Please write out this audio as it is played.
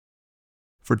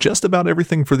for just about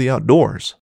everything for the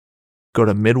outdoors. Go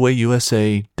to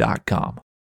MidwayUSA.com.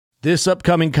 This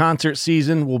upcoming concert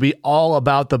season will be all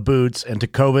about the boots, and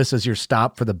Tecovas is your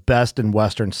stop for the best in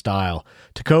Western style.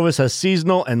 Tecovas has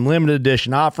seasonal and limited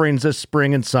edition offerings this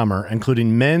spring and summer,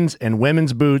 including men's and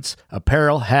women's boots,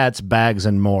 apparel, hats, bags,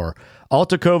 and more. All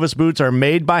Tecovas boots are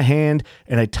made by hand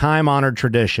in a time-honored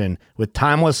tradition with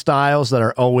timeless styles that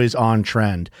are always on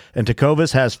trend. And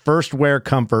Tecovas has first wear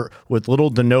comfort with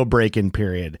little to no break-in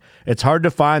period. It's hard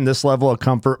to find this level of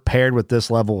comfort paired with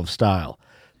this level of style.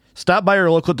 Stop by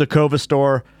your local Tecovas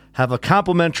store, have a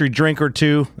complimentary drink or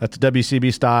two, that's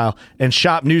WCB style, and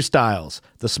shop new styles.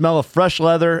 The smell of fresh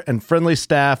leather and friendly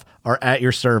staff are at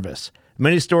your service.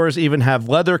 Many stores even have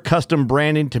leather custom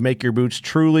branding to make your boots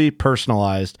truly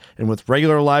personalized. And with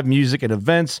regular live music and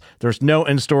events, there's no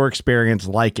in-store experience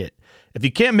like it. If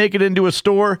you can't make it into a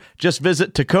store, just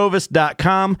visit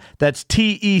tecovas.com. That's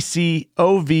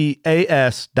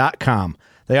TECOVAS.com.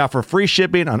 They offer free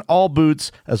shipping on all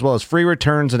boots, as well as free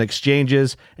returns and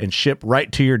exchanges, and ship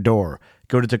right to your door.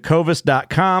 Go to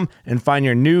tecovas.com and find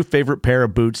your new favorite pair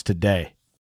of boots today.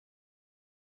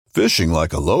 Fishing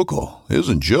like a local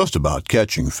isn't just about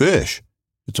catching fish.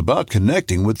 It's about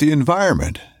connecting with the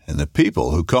environment and the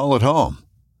people who call it home.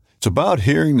 It's about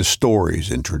hearing the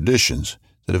stories and traditions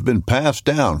that have been passed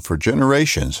down for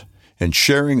generations and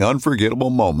sharing unforgettable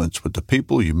moments with the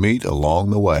people you meet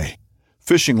along the way.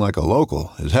 Fishing like a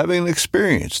local is having an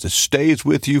experience that stays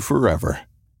with you forever.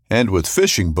 And with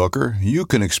Fishing Booker, you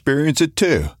can experience it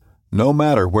too, no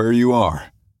matter where you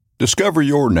are. Discover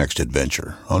your next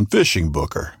adventure on Fishing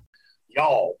Booker.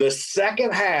 Y'all, the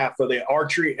second half of the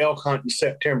archery elk hunt in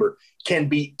September can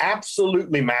be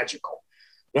absolutely magical.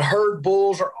 The herd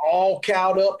bulls are all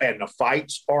cowed up and the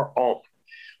fights are on.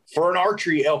 For an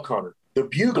archery elk hunter, the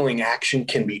bugling action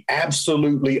can be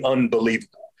absolutely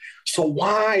unbelievable. So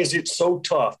why is it so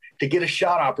tough to get a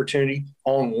shot opportunity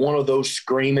on one of those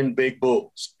screaming big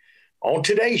bulls? On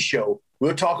today's show,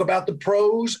 we'll talk about the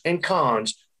pros and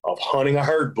cons of hunting a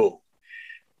herd bull.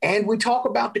 And we talk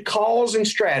about the calls and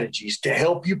strategies to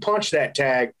help you punch that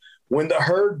tag when the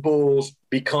herd bulls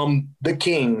become the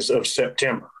kings of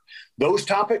September. Those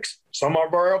topics, some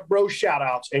of our Elk Bros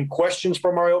shout-outs, and questions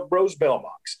from our Elk Bros bell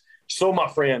box. So, my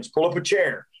friends, pull up a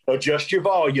chair, adjust your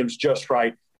volumes just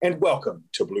right, and welcome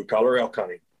to Blue Collar Elk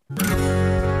Hunting.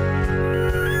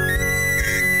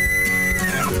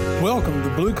 Welcome to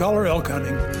Blue Collar Elk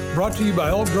Hunting, brought to you by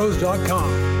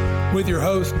elkbros.com, with your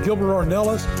host Gilbert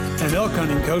Ornelas and elk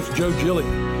hunting coach Joe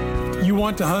Gilliam. You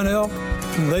want to hunt elk,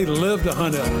 and they live to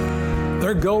hunt elk.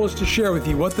 Their goal is to share with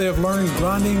you what they have learned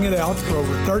grinding it out for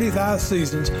over 35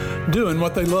 seasons, doing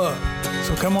what they love.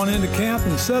 So come on into camp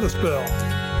and set a spell.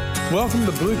 Welcome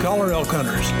to Blue Collar Elk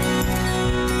Hunters.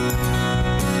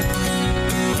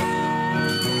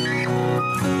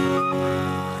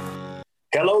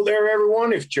 Hello there,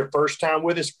 everyone. If it's your first time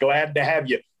with us, glad to have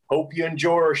you. Hope you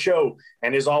enjoy our show.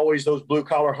 And as always, those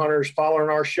blue-collar hunters following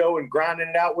our show and grinding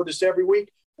it out with us every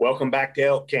week, welcome back to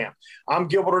Elk Camp. I'm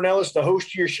Gilbert Ornelas, the host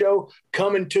of your show,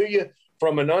 coming to you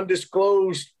from an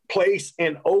undisclosed place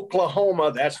in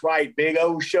Oklahoma. That's right, Big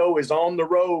O Show is on the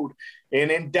road. And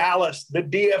in Dallas, the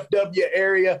DFW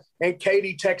area, and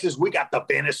Katy, Texas, we got the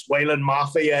Venezuelan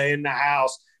Mafia in the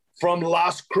house. From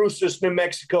Las Cruces, New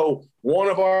Mexico, one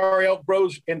of our Elk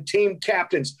Bros and team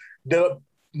captains, the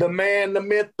man, the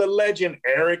myth, the legend,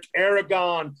 Eric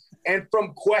Aragon. And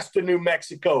from Cuesta, New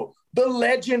Mexico, the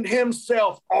legend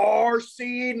himself,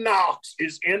 R.C. Knox,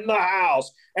 is in the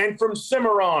house. And from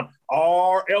Cimarron,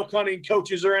 our elk hunting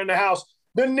coaches are in the house.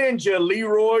 The Ninja,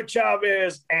 Leroy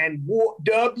Chavez, and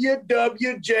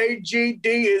WWJGD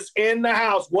is in the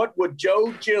house. What would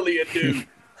Joe Gillia do?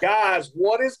 Guys,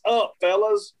 what is up,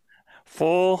 fellas?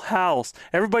 Full house.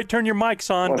 Everybody turn your mics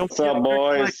on. What's up,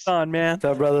 boys? Your mics on, man. What's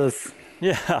up, brothers?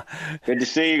 Yeah. Good to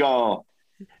see you all.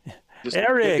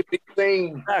 Eric.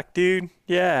 Back, dude.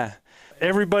 Yeah.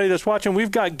 Everybody that's watching,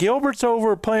 we've got Gilbert's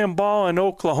over playing ball in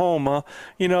Oklahoma.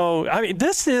 You know, I mean,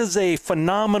 this is a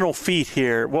phenomenal feat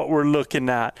here, what we're looking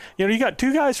at. You know, you got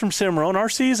two guys from Cimarron.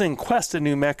 RC's in Cuesta,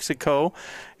 New Mexico.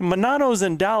 Manano's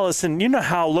in Dallas, and you know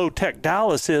how low-tech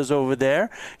Dallas is over there.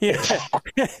 Yeah.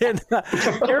 And,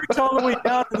 Eric's all the way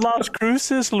down in Las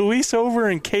Cruces, Luis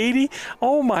over in Katy.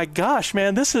 Oh, my gosh,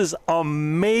 man, this is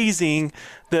amazing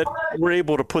that we're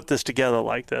able to put this together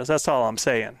like this. That's all I'm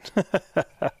saying.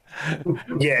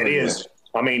 Yeah, it is.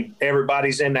 I mean,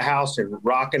 everybody's in the house and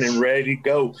rocking and ready to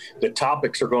go. The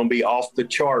topics are going to be off the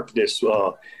chart this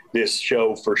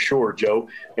show for sure, Joe.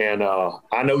 And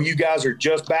I know you guys are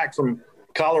just back from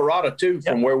Colorado, too,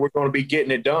 from where we're going to be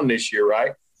getting it done this year,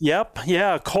 right? Yep.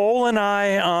 Yeah. Cole and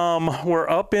I were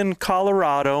up in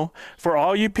Colorado. For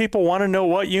all you people want to know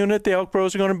what unit the Elk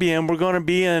Bros are going to be in, we're going to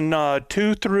be in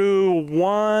 2 through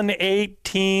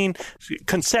 118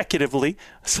 consecutively.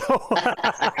 So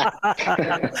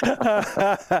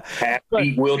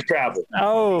happy will travel.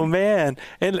 Oh man.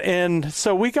 And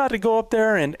so we got to go up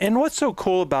there, and what's so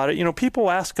cool about it, you know,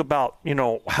 people ask about, you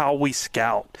know, how we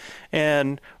scout.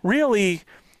 And really,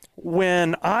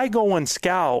 when I go and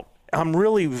scout, I'm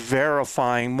really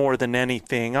verifying more than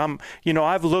anything.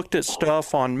 I've looked at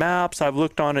stuff on maps. I've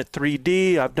looked on it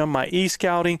 3D. I've done my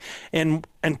e-scouting. And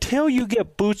until you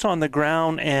get boots on the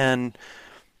ground and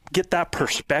get that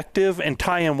perspective and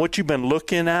tie in what you've been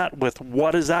looking at with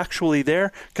what is actually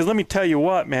there, because let me tell you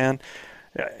what, man,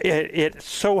 it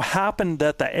so happened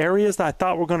that the areas that I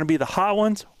thought were going to be the hot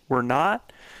ones were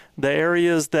not. The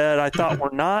areas that I thought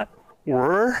were not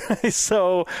were.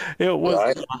 So it was...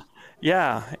 Right.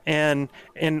 Yeah, and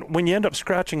when you end up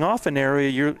scratching off an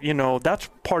area, that's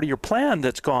part of your plan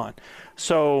that's gone.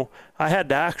 So I had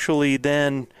to actually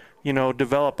then,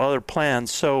 develop other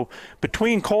plans. So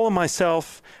between Cole and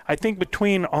myself, I think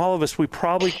between all of us, we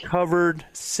probably covered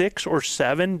 6 or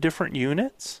 7 different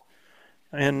units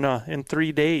in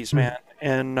 3 days, man.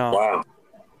 And wow,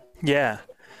 yeah.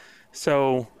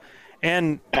 So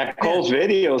Cole's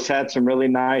videos had some really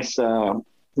nice.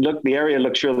 The area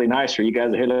looks really nice for you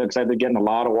guys. It looks like they're getting a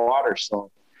lot of water. So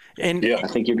I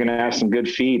think you're going to have some good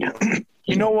feed.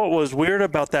 You know what was weird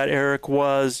about that, Eric,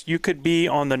 was you could be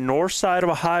on the north side of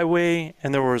a highway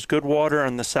and there was good water,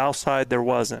 on the south side there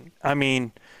wasn't. I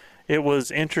mean, it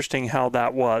was interesting how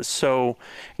that was. So,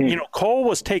 Cole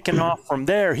was taking off from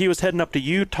there. He was heading up to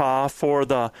Utah for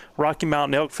the Rocky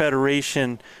Mountain Elk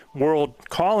Federation World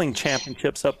Calling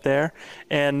Championships up there.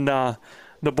 And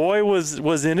the boy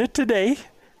was in it today.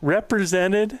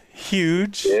 Represented,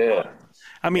 huge. Yeah.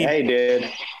 I mean, he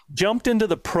did. Jumped into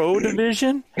the pro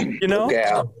division,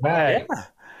 Yeah.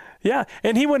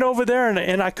 And he went over there,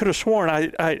 and I could have sworn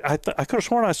I could have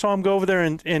sworn I saw him go over there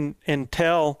and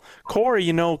tell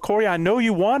Corey, Corey, I know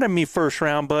you wanted me first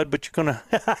round, bud, but you're gonna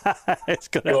it's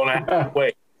gonna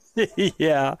wait.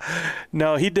 Yeah.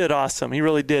 No, he did awesome. He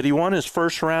really did. He won his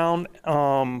first round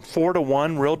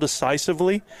 4-1 real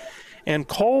decisively. And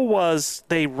Cole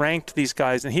they ranked these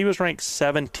guys, and he was ranked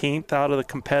 17th out of the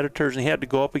competitors, and he had to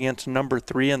go up against number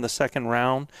 3 in the second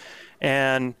round.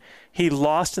 And he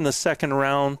lost in the second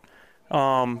round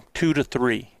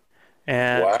 2-3.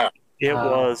 And wow. It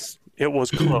was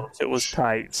close. It was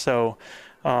tight. So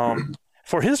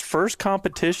for his first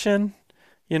competition,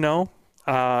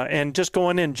 and just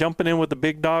going in, jumping in with the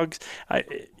big dogs, for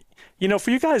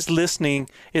you guys listening,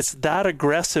 it's that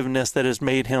aggressiveness that has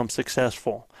made him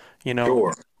successful.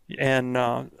 Sure.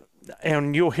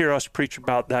 And you'll hear us preach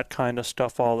about that kind of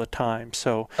stuff all the time.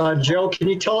 So, Joe, can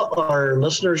you tell our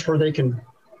listeners where they can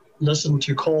listen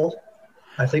to Cole?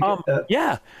 I think.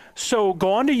 Yeah. So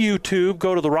go on to YouTube,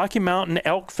 go to the Rocky Mountain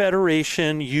Elk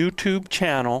Federation YouTube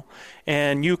channel,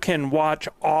 and you can watch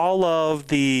all of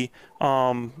the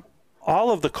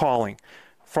calling.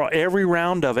 For every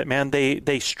round of it, man,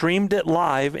 they streamed it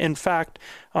live. In fact,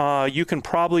 you can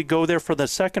probably go there for the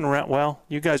second round. Well,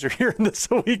 you guys are hearing this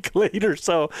a week later,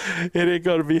 so it ain't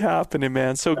going to be happening,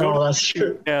 man. So go to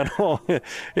the channel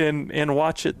and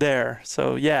watch it there.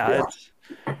 So it's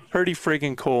pretty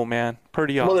friggin' cool, man.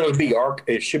 Pretty awesome. Well,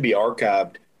 it should be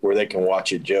archived where they can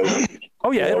watch it, Joe.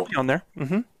 Oh yeah, it'll be on there.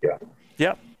 Mm-hmm.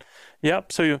 Yeah.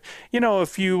 Yep. So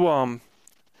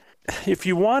if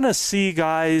you want to see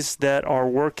guys that are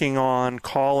working on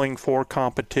calling for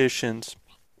competitions,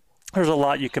 there's a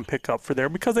lot you can pick up for there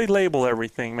because they label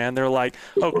everything, man. They're like,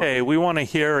 okay, we want to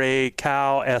hear a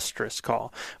cow estrus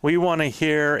call. We want to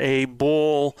hear a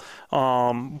bull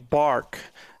bark.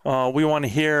 We want to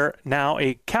hear now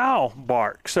a cow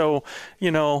bark. So,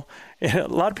 a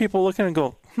lot of people look at it and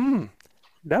go,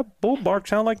 that bull bark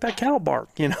sounds like that cow bark,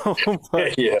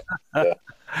 But, yeah.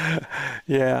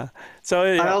 Yeah. So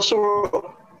I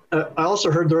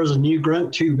also heard there was a new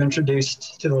grunt tube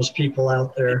introduced to those people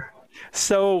out there.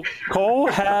 So Cole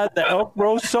had the Elk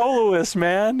Bros soloist,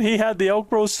 man. He had the Elk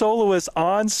Bros soloist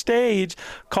on stage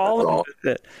calling with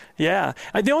it. Yeah.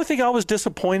 The only thing I was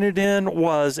disappointed in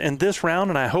was in this round,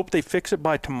 and I hope they fix it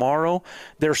by tomorrow,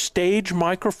 their stage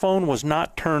microphone was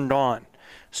not turned on.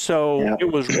 So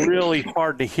it was really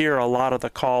hard to hear a lot of the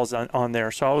calls on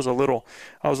there. So I was a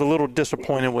little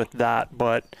disappointed with that,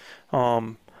 but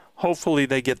hopefully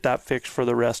they get that fixed for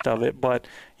the rest of it. But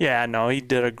yeah, no, he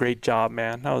did a great job,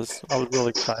 man. I was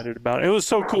really excited about it. It was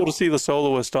so cool to see the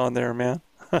soloist on there, man.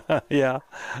 Yeah.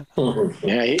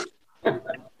 Yeah.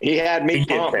 He had me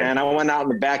pumped, man. I went out in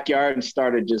the backyard and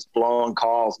started just blowing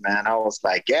calls, man. I was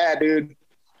like, yeah, dude,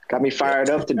 got me fired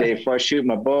up today. Before I shoot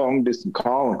my bow, I'm going to do some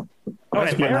calling. Why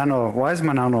is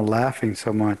Manano laughing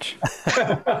so much?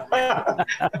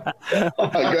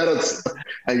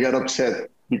 I got upset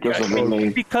because of the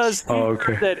name. Because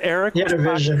that Eric was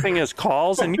practicing his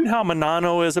calls, and you know how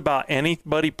Manano is about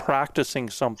anybody practicing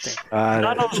something.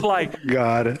 Manano's like,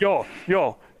 got it. Yo,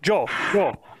 Joe,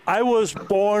 I was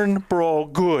born, bro,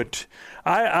 good.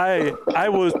 I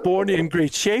was born in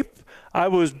great shape. I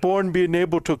was born being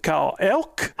able to cow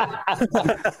elk.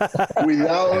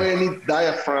 Without any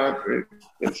diaphragm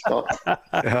and stuff.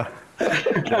 Yeah.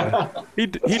 He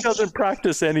doesn't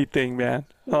practice anything, man.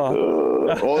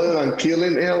 Other than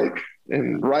killing elk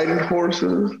and riding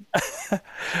horses.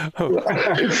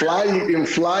 and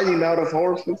flying out of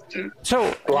horses too.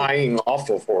 So flying off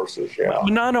of horses, yeah.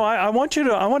 No, I want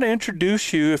to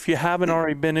introduce you, if you haven't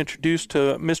already been introduced,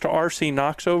 to Mr. R.C.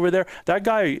 Knox over there. That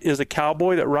guy is a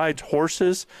cowboy that rides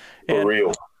horses. For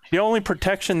real. The only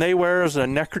protection they wear is a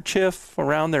neckerchief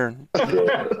around their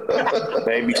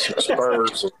maybe some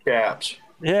spurs and caps.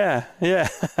 Yeah. That's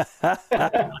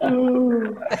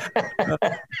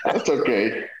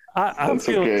okay. That's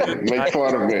okay. Make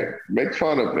fun of me.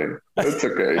 It's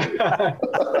okay.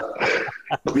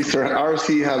 Mr.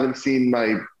 RC haven't seen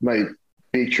my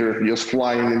picture just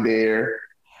flying in the air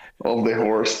of the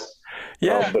horse.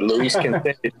 Yeah, but Luis can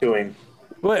send it to him.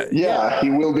 Well, he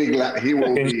will be glad. He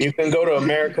will. You can go to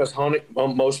America's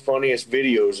Most Funniest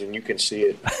Videos and you can see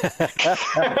it.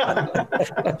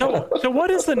 So what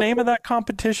is the name of that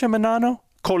competition, Manano?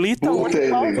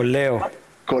 Coleo.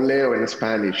 Coleo in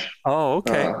Spanish. Oh,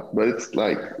 okay. But it's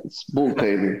bull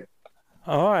tailing.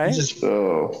 All right. Just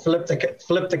flip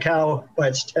the cow by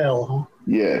its tail, huh?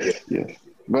 Yes.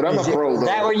 But I'm a pro. Though.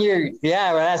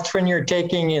 That's when you're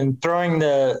taking and throwing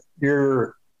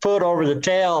your foot over the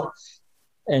tail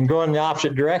and going the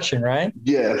opposite direction, right?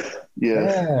 Yes.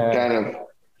 Kind of.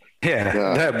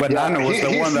 Yeah, but Nana was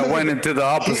the one that went into the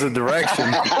opposite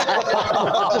direction.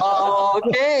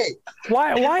 Okay.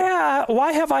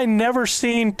 Why have I never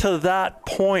seen to that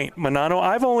point, Manano?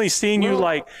 I've only seen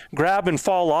you grab and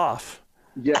fall off.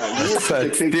 Yeah,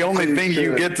 that's the only thing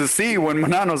you get to see when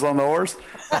Manano's on the horse.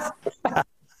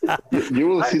 You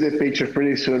will see the picture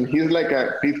pretty soon. He's like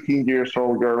a 15 years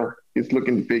old girl. He's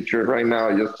looking at the picture right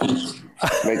now just to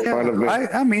make fun of me.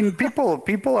 I mean,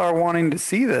 people are wanting to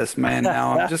see this, man.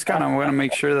 Now I'm just kind of want to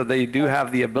make sure that they do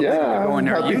have the ability to go in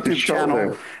their YouTube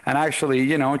channel and actually,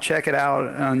 check it out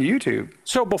on YouTube.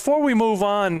 So before we move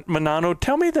on, Manano,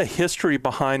 tell me the history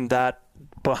behind that,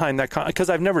 because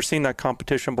I've never seen that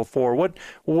competition before. Where did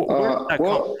that come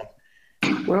from?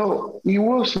 Well, it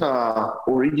was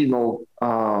original,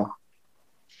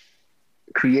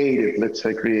 created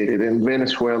in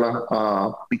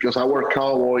Venezuela because our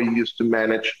cowboy used to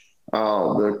manage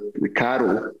the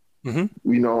cattle.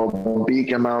 Mm-hmm. A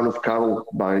big amount of cattle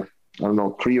by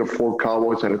 3 or 4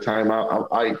 cowboys at a time.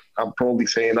 I'm probably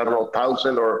saying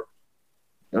 1,000 or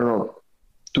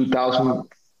 2,000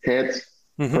 heads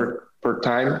per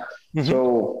time. Mm-hmm.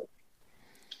 So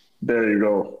there you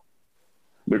go.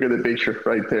 Look at the picture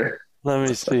right there. Let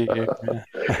me see here.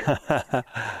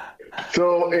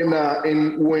 So,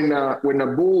 when a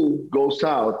bull goes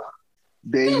out,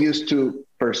 they used to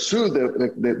pursue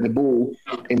the bull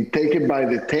and take it by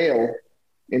the tail,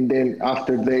 and then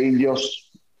after they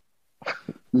just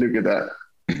look at that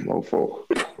mofo.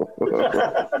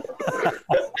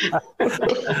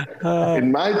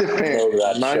 In my defense.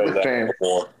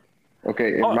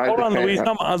 Okay. Hold on,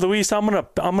 Luis. I'm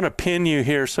gonna pin you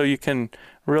here so you can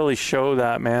really show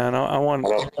that, man. I want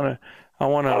to. I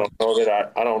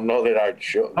don't know that I'd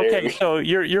show. Okay, so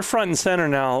you're front and center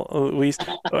now, Luis.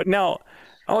 Now,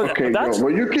 well,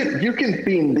 you can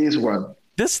pin this one.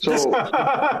 Where's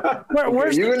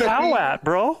the cow at,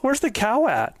 bro? Where's the cow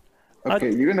at?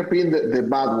 Okay, you're gonna pin the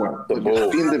bad one. Pin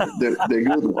the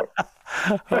good one.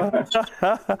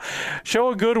 Show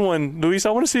a good one, Luis.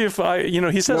 I want to see if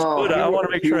he says good. I want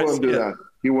to make sure I see it.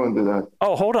 He won't do that.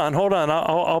 Oh, hold on.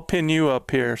 I'll pin you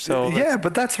up here. So yeah,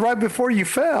 but that's right before you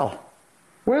fell.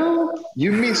 Well,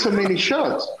 you missed so many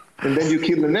shots, and then you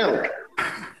killed an elk.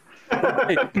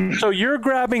 Okay, so you're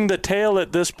grabbing the tail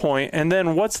at this point, and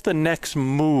then what's the next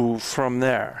move from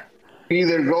there?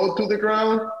 Either go to the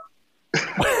ground. But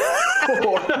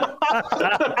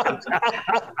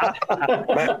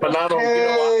I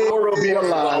don't be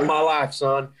alive my life,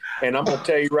 son. And I'm gonna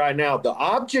tell you right now, the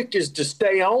object is to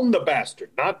stay on the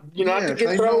bastard, not to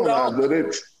get thrown off. But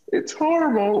it's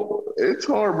horrible. It's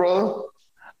hard, brother.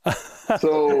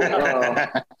 So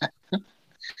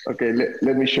okay,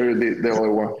 let me show you the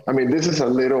other one. I mean, this is a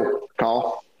little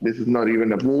cow. This is not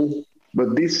even a bull,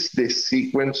 but this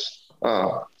sequence.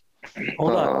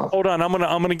 Hold on. I'm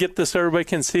gonna get this so everybody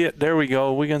can see it. There we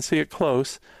go. We can see it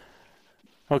close.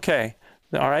 Okay.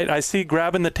 All right. I see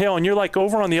grabbing the tail, and you're like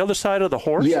over on the other side of the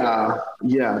horse. Yeah.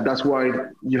 That's why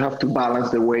you have to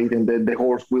balance the weight, and then the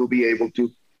horse will be able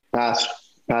to pass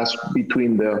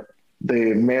between the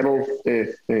metal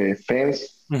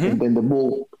fence and then the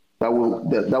bull.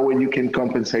 That way you can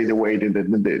compensate the weight, and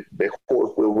the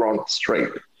horse will run straight.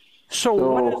 So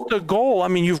what is the goal? I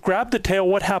mean, you've grabbed the tail.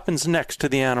 What happens next to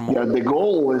the animal? Yeah, the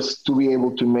goal is to be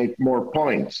able to make more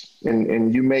points.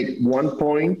 And you make 1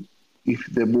 point if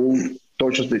the bull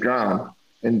touches the ground.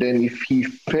 And then if he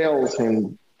fails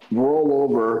and roll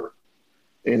over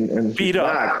and beat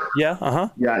up. Yeah,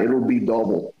 it'll be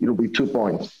double. It'll be 2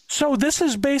 points. So this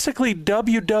is basically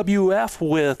WWF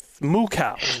with moo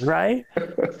cows, right?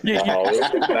 It's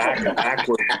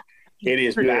backwards. It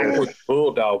is backwards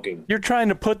bulldogging. You're trying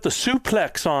to put the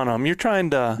suplex on them. You're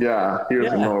trying to. Yeah,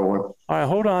 here's another one. All right,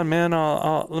 hold on, man.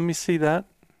 Let me see that.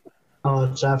 Oh,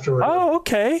 it's afterward. Oh,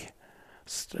 okay.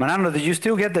 Manano, did you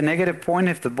still get the negative point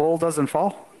if the bull doesn't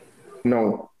fall?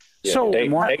 No. Yeah, so they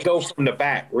go from the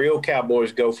back. Real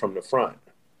cowboys go from the front.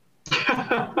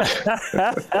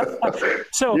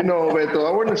 So Beto,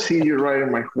 I want to see you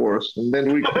riding my horse, and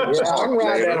then we can I'll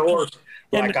ride that horse.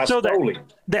 Like I stole it.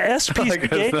 The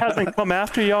SPCA hasn't come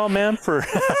after y'all, man. For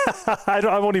I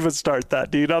won't even start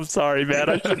that, dude. I'm sorry, man.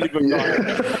 I shouldn't even.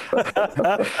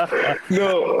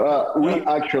 No, we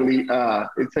actually.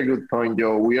 It's a good point,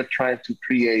 Joe. We are trying to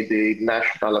create the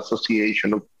National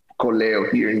Association of Coleo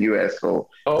here in U.S. So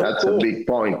that's cool. A big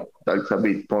point. That's a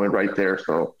big point right there.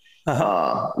 So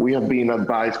we have been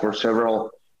advised for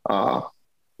several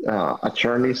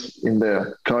attorneys in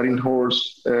the cutting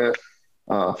horse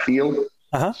field.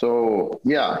 So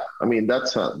yeah, I mean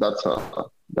that's a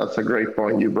great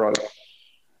point you brought.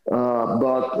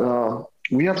 But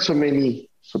we have so many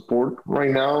support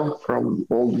right now from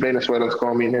all Venezuelans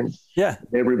coming, and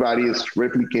everybody is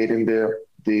replicating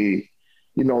the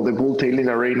bull tailing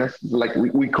arena. Like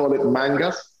we call it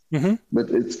mangas, but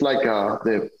it's like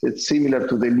it's similar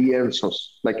to the lienzos,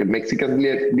 like a Mexican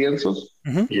lienzos.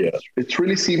 Yeah, it's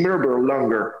really similar but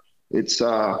longer. It's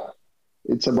about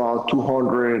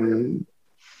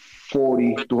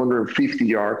 250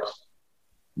 yards,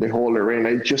 the whole arena.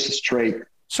 It's just straight.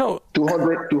 So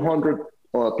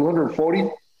 240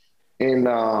 and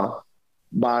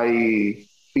by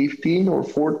 15 or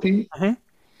 14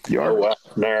 yards. Oh, wow.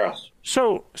 Narrow.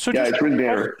 So yeah, it's really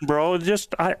narrow. Bro,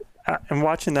 I'm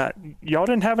watching that. Y'all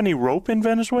didn't have any rope in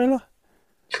Venezuela?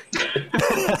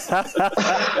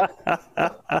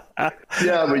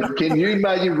 Yeah, but can you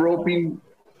imagine roping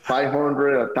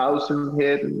 500, 1,000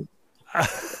 head?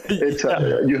 It's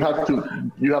you have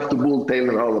to bull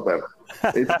tail all of them.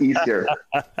 It's easier.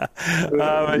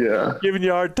 Giving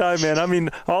you a hard time, man. I mean,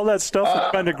 all that stuff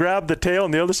is trying to grab the tail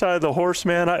on the other side of the horse,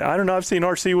 man. I don't know. I've seen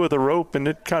RC with a rope, and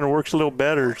it kind of works a little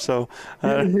better. So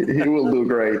he will do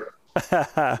great.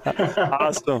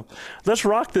 Awesome. Let's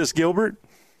rock this, Gilbert.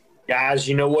 Guys,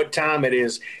 you know what time it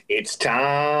is. It's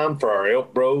time for our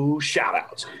Elk Bros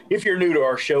shout-outs. If you're new to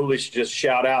our show, let's just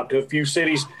shout out to a few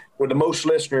cities with the most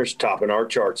listeners topping our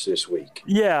charts this week.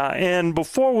 Yeah, and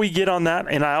before we get on that,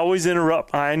 and I always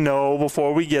interrupt, I know,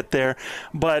 before we get there,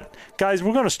 but guys,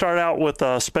 we're going to start out with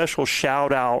a special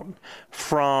shout-out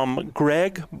from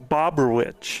Greg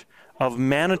Bobrowicz of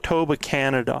Manitoba,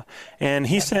 Canada, and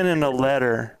he sent in a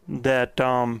letter that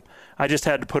I just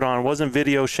had to put on. It wasn't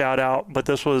video shout out, but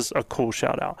this was a cool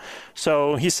shout out.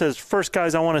 So he says, first,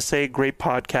 guys, I want to say great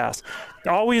podcast.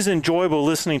 Always enjoyable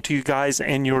listening to you guys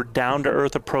and your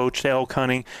down-to-earth approach to elk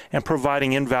hunting and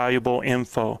providing invaluable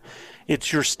info.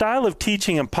 It's your style of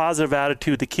teaching and positive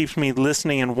attitude that keeps me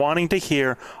listening and wanting to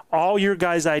hear all your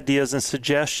guys' ideas and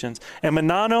suggestions. And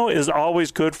Manano is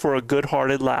always good for a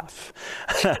good-hearted laugh.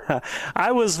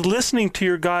 I was listening to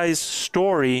your guys'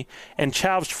 story and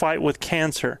Chav's fight with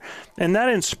cancer, and that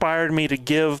inspired me to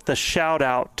give the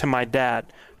shout-out to my dad,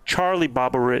 Charlie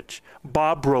Bobrowicz,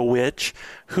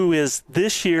 who is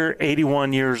this year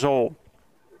 81 years old.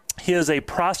 He is a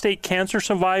prostate cancer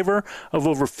survivor of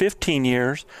over 15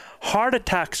 years, heart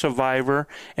attack survivor,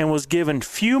 and was given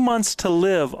few months to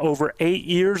live over 8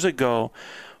 years ago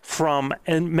from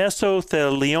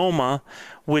mesothelioma,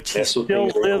 which he still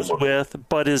lives with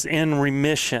but is in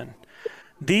remission.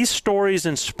 These stories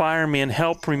inspire me and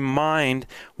help remind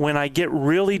when I get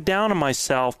really down on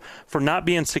myself for not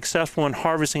being successful in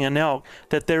harvesting an elk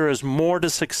that there is more to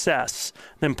success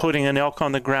than putting an elk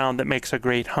on the ground that makes a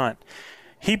great hunt.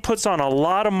 He puts on a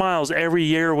lot of miles every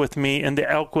year with me in the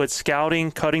Elkwood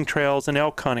scouting, cutting trails, and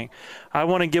elk hunting. I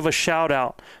want to give a shout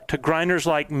out to grinders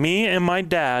like me and my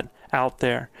dad out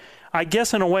there. I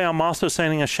guess in a way I'm also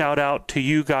sending a shout out to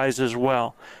you guys as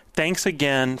well. Thanks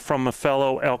again from a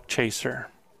fellow elk chaser.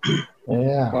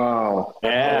 Yeah. Wow.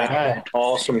 Yeah.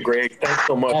 Awesome, Greg. Thanks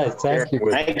so much. Yes, thank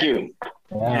you. Thank you.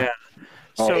 Yeah.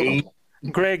 So,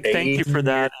 Greg, thank you for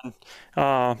that.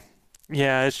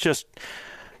 Yeah, it's just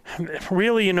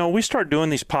really, you know, we start doing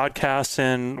these podcasts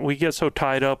and we get so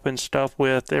tied up and stuff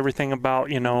with everything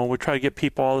about, you know, we try to get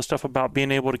people all the stuff about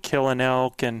being able to kill an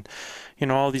elk and, you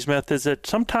know, all these methods that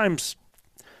sometimes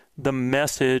the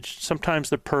message, sometimes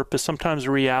the purpose, sometimes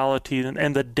the reality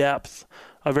and the depth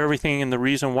of everything and the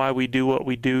reason why we do what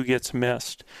we do gets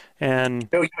missed. And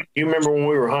you remember when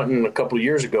we were hunting a couple of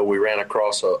years ago, we ran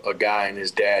across a guy and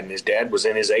his dad was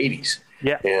in his 80s.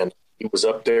 Yeah. And he was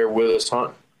up there with us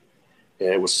hunting. And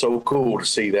it was so cool to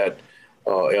see that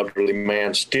elderly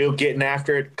man still getting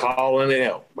after it, calling it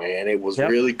elk, man. It was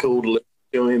really cool to listen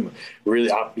to him.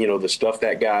 Really, you know, the stuff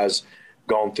that guy's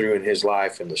gone through in his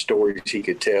life and the stories he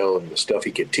could tell and the stuff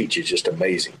he could teach is just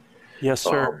amazing. Yes,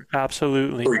 sir.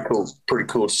 Absolutely. Pretty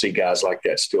cool to see guys like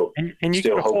that still. And you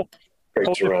get a whole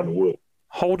around the wood.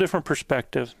 Whole different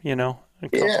perspective, you know.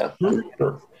 Yeah.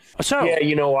 So yeah,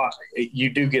 you know, you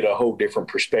do get a whole different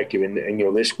perspective, and you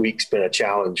know, this week's been a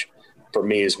challenge for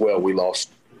me as well. We lost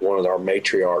one of our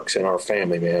matriarchs in our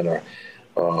family, man,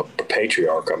 our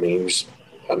patriarch. I mean, he was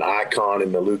an icon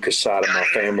in the Lucas side of my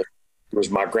family. He was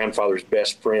my grandfather's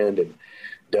best friend, and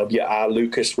W.I.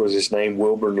 Lucas was his name,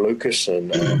 Wilburn Lucas,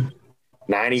 and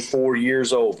 94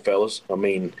 years old, fellas. I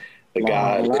mean, the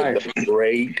guy lived a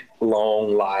great,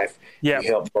 long life. Yeah. He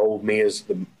helped mold me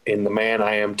in the man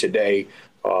I am today.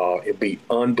 It'd be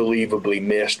unbelievably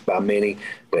missed by many,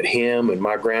 but him and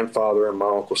my grandfather and my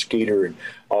Uncle Skeeter and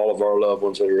all of our loved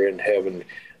ones that are in heaven,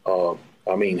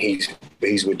 I mean, he's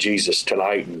with Jesus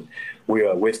tonight, and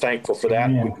we're thankful for that.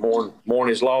 We mourn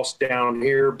his loss down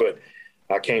here, but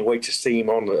I can't wait to see him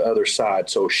on the other side.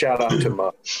 So shout out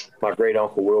to my great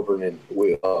Uncle Wilburn, and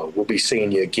we'll be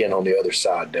seeing you again on the other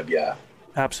side, W.I.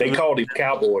 Absolutely. They called him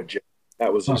Cowboy Joe.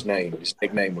 That was his name. His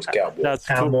nickname was Cowboy. That's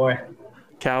Cowboy. Cool.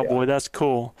 Cowboy, that's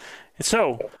cool.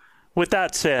 So, with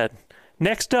that said,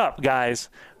 next up, guys,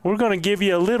 we're going to give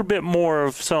you a little bit more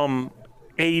of some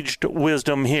aged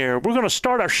wisdom here. We're going to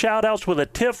start our shout-outs with a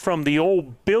tip from the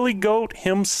old Billy Goat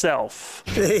himself.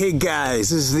 Hey, guys,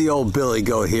 this is the old Billy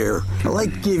Goat here. I'd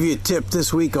like to give you a tip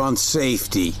this week on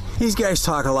safety. These guys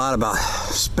talk a lot about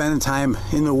spending time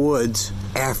in the woods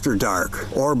after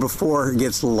dark or before it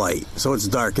gets light, so it's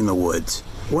dark in the woods.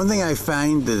 One thing I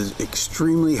find that is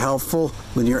extremely helpful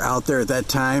when you're out there at that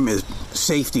time is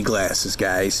safety glasses,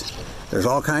 guys. There's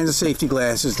all kinds of safety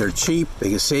glasses. They're cheap. They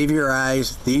can save your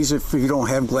eyes. These, if you don't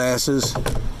have glasses,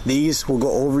 these will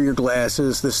go over your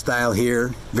glasses, this style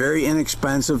here. Very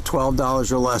inexpensive,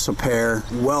 $12 or less a pair.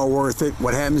 Well worth it.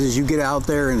 What happens is you get out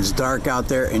there and it's dark out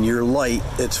there and your light,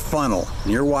 it's funnel.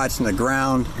 You're watching the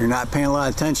ground. You're not paying a lot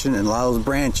of attention, and a lot of those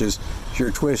branches, as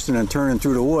you're twisting and turning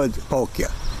through the woods, poke you.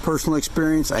 Personal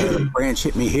experience, I had a branch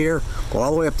hit me here, go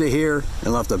all the way up to here,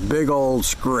 and left a big old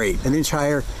scrape. An inch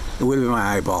higher, it would have been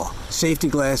my eyeball. Safety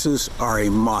glasses are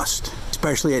a must,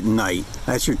 especially at night.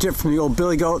 That's your tip from the old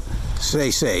Billy Goat.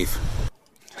 Stay safe.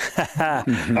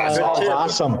 That's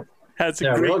awesome. That's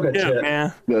a great tip,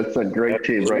 man. That's a great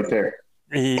tip right there.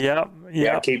 Yep.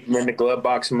 Yeah, I keep them in the glove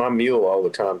box of my mule all the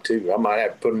time, too. I might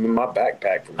have to put them in my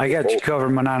backpack. I got you covered,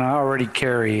 Manana. I already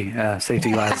carry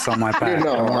safety glasses on my back.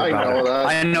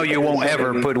 I know you won't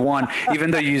ever put one.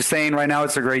 Even though you're saying right now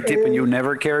it's a great tip and you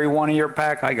never carry one in your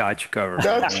pack, I got you covered.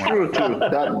 That's true, too.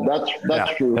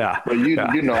 That's true. Yeah. But you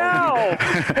know. Now,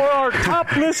 for our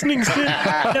top listening city,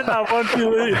 I want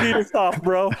you to lead us off,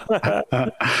 bro.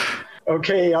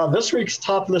 Okay, this week's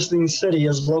top listening city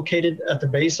is located at the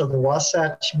base of the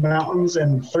Wasatch Mountains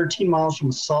and 13 miles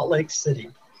from Salt Lake City.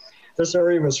 This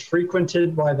area was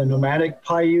frequented by the nomadic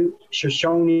Paiute,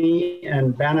 Shoshone,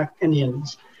 and Bannock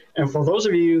Indians. And for those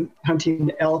of you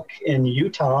hunting elk in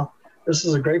Utah, this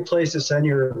is a great place to send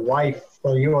your wife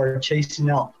while you are chasing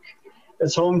elk.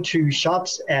 It's home to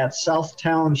shops at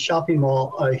Southtown Shopping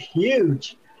Mall, a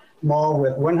huge mall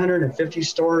with 150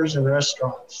 stores and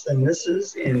restaurants, and this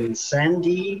is in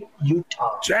Sandy,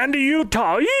 Utah. Sandy,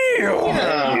 Utah.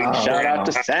 Yeah. Shout out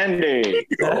to Sandy.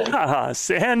 Yeah,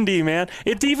 Sandy, man.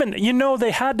 It's even, you know, they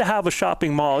had to have a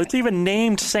shopping mall. It's even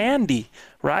named Sandy,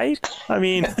 right? I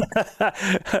mean,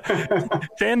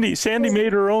 Sandy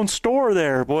made her own store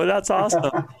there. Boy, that's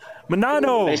awesome.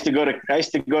 Manano. I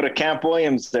used to go to Camp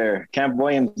Williams there. Camp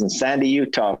Williams in Sandy,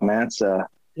 Utah, man. It's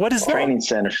What is that? Training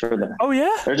center for them. Oh,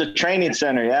 yeah? There's a training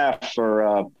center, yeah,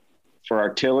 for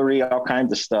artillery, all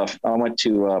kinds of stuff. I went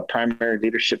to a primary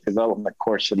leadership development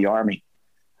course for the Army.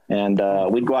 And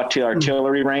we'd go out to the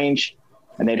artillery range,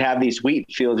 and they'd have these wheat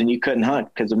fields, and you couldn't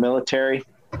hunt because of military.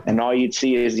 And all you'd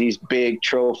see is these big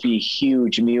trophy,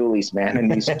 huge muleys, man. And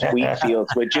these wheat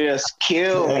fields would just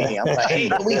kill me. I'm like, hey,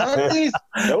 can we hunt these?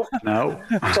 Nope. No.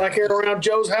 It's like here around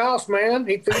Joe's house, man.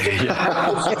 He feeds him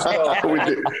apples and stuff.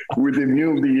 with the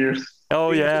mule deers.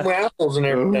 Oh, yeah. Apples and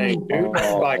everything, dude.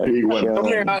 Like, come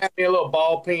here, I'll have me a little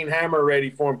ball peen hammer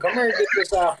ready for him. Come here and get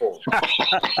this apple.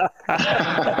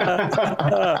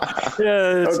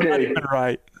 Yeah, it's not Okay. even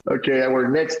right. Okay, our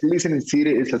next listening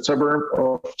city is a suburb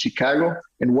of Chicago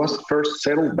and was first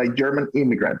settled by German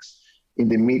immigrants in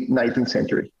the mid-19th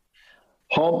century.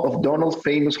 Home of Donald's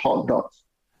famous hot dogs.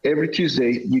 Every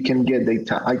Tuesday, you can get the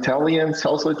Italian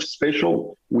sausage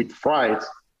special with fries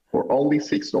for only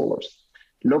 $6.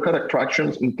 Local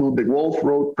attractions include the Wolf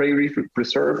Road Prairie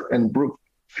Preserve and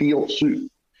Brookfield Zoo.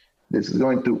 This is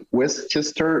going to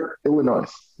Westchester, Illinois.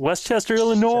 Westchester,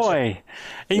 Illinois.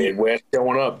 Midwest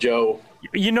showing up, Joe.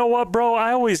 You know what, bro?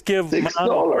 I always give $6.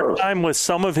 Mount time with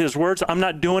some of his words. I'm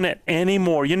not doing it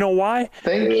anymore. You know why?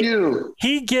 Thank you.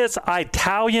 He gets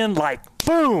Italian like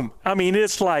boom. I mean,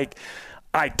 it's like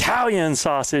Italian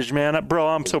sausage, man. Bro,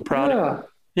 I'm so proud of you.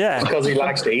 Yeah. Because he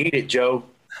likes to eat it, Joe.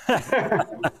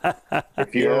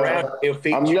 If you're around, he'll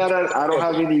feed I'm you. glad I don't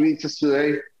have any beaches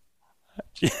today.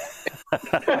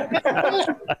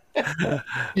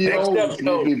 Next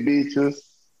up, beaches.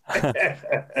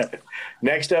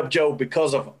 Next up, Joe,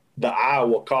 because of the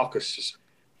Iowa caucuses,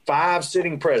 5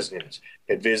 sitting presidents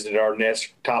had visited our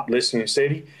next top listening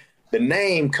city. The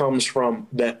name comes from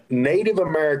the Native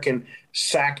American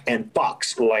Sac and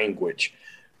Fox language.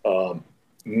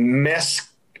 Meskwaki.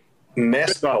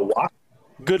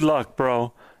 Good luck,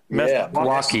 bro.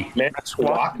 Meskwaki.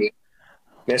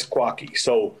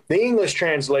 So the English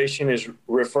translation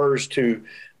refers to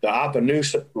the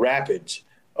Appaloosa Rapids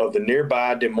of the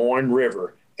nearby Des Moines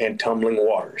River and tumbling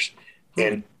waters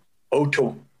in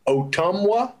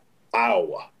Ottumwa,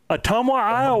 Iowa. Ottumwa,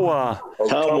 Iowa.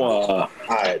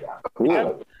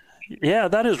 Cool. Yeah,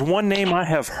 that is one name I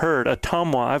have heard,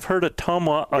 Ottumwa. I've heard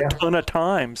Ottumwa a ton of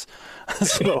times.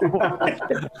 So. A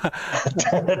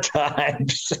ton of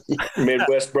times.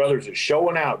 Midwest Brothers is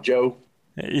showing out, Joe.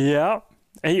 Yeah.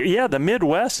 Yeah, the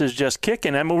Midwest is just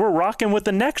kicking. I mean, we're rocking with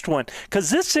the next one because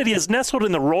this city is nestled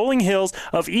in the rolling hills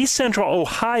of east central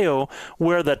Ohio,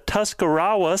 where the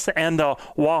Tuscarawas and the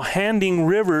Walhanding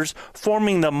rivers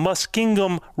forming the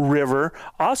Muskingum River,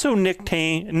 also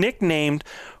nicknamed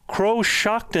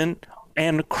Crowshockton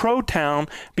and Crowtown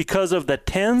because of the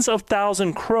tens of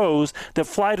thousands crows that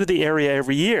fly to the area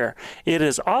every year. It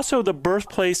is also the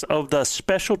birthplace of the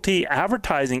specialty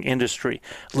advertising industry,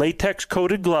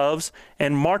 latex-coated gloves,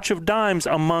 and March of Dimes,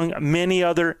 among many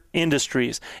other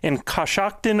industries, in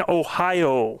Coshocton,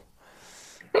 Ohio.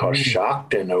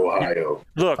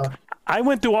 Look, I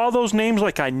went through all those names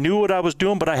like I knew what I was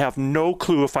doing, but I have no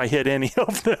clue if I hit any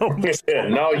of them.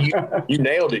 No, you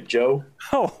nailed it, Joe.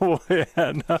 Oh,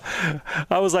 yeah. No.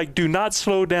 I was like, do not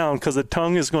slow down because the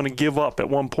tongue is going to give up at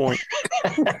one point.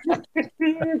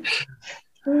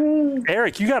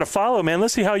 Eric, you got to follow, man.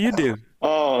 Let's see how you do.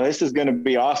 Oh, this is going to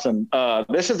be awesome.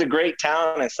 This is a great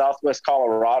town in southwest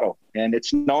Colorado, and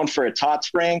it's known for its hot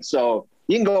springs. So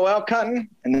you can go elk hunting,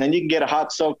 and then you can get a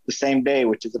hot soak the same day,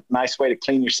 which is a nice way to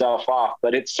clean yourself off.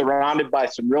 But it's surrounded by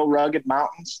some real rugged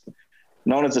mountains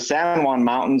known as the San Juan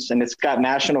Mountains, and it's got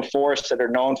national forests that are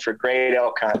known for great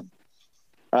elk hunting.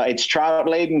 Its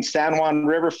trout-laden San Juan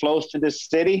River flows to this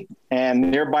city, and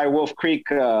nearby Wolf Creek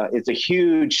is a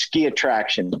huge ski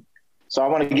attraction. So I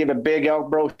want to give a big Elk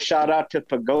Bro shout-out to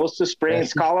Pagosa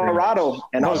Springs, Colorado,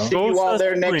 and I'll see you all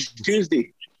there next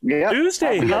Tuesday. Yep.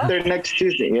 Tuesday, I'll be up there next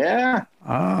Tuesday. Yeah.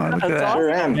 Oh, look at that. Sure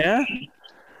am. Yeah.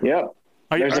 Yep.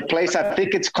 There's a place, I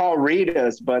think it's called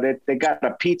Rita's, but they got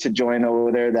a pizza joint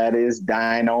over there that is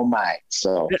dynamite.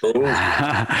 So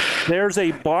there's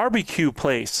a barbecue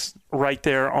place right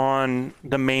there on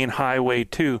the main highway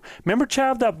too. Remember,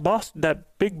 Chav,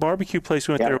 that big barbecue place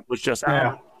we went there was just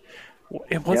out.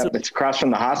 It was it's across from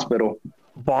the hospital.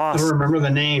 I don't remember the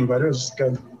name, but it was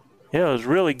good. Yeah, it was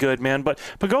really good, man. But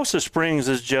Pagosa Springs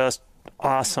is just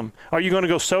awesome. Are you going to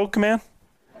go soak, man?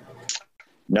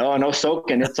 No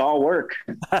soaking. It's all work.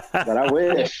 But I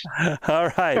wish. All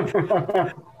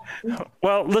right.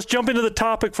 Well, let's jump into the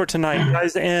topic for tonight,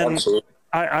 guys. And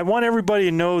I want everybody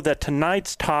to know that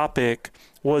tonight's topic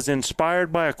was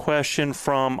inspired by a question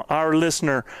from our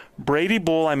listener, Brady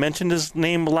Bull. I mentioned his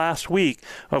name last week,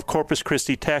 of Corpus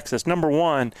Christi, Texas. Number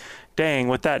one, dang,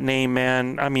 with that name,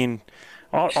 man. I mean,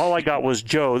 All I got was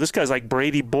Joe. This guy's like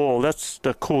Brady Bull. That's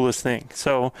the coolest thing.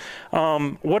 So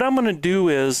what I'm going to do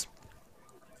is,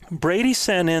 Brady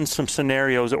sent in some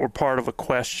scenarios that were part of a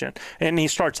question, and he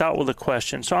starts out with a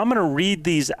question. So I'm going to read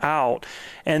these out,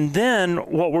 and then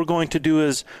what we're going to do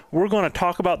is we're going to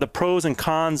talk about the pros and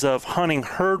cons of hunting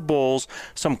herd bulls,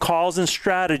 some calls and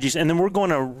strategies, and then we're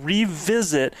going to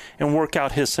revisit and work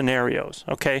out his scenarios,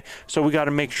 okay? So we got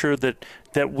to make sure that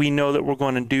we know that we're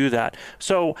going to do that.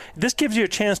 So this gives you a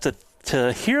chance to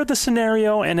hear the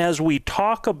scenario, and as we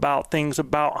talk about things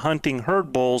about hunting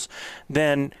herd bulls,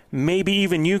 then maybe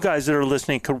even you guys that are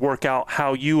listening could work out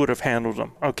how you would have handled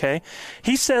them, okay?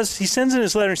 He sends in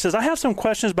his letter, he says, I have some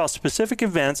questions about specific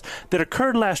events that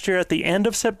occurred last year at the end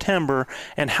of September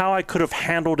and how I could have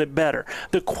handled it better.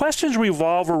 The questions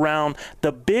revolve around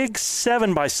the big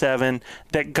 7x7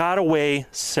 that got away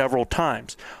several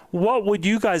times. What would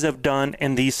you guys have done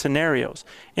in these scenarios?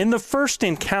 In the first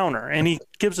encounter, and he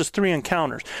gives us 3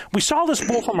 encounters, we saw this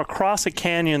bull from across a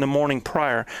canyon the morning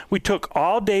prior. We took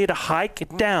all day to hike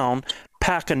it down,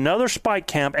 pack another spike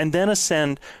camp, and then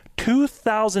ascend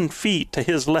 2,000 feet to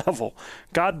his level.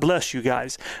 God bless you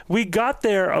guys. We got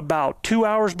there about 2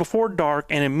 hours before dark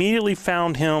and immediately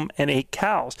found him and 8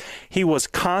 cows. He was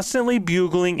constantly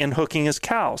bugling and hooking his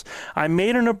cows. I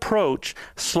made an approach,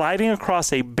 sliding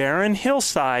across a barren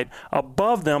hillside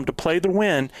above them to play the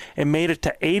wind, and made it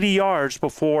to 80 yards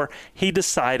before he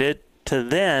decided to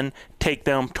then take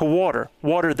them to water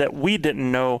that we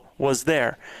didn't know was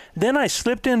there. Then I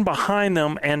slipped in behind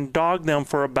them and dogged them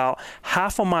for about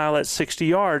half a mile at 60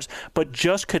 yards, but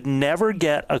just could never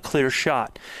get a clear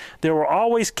shot. There were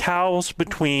always cows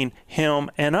between him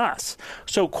and us.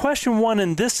 So question 1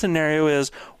 in this scenario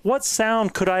is, what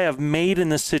sound could I have made in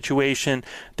this situation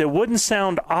that wouldn't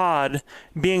sound odd,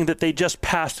 being that they just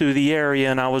passed through the area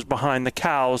and I was behind the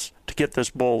cows to get this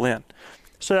bull in?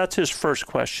 So that's his first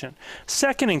question.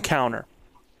 Second encounter.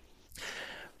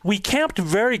 We camped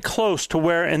very close to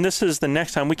where, and this is the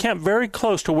next time, we camped very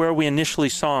close to where we initially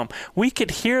saw him. We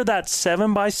could hear that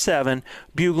 7x7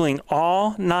 bugling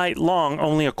all night long,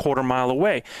 only a quarter mile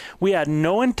away. We had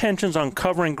no intentions on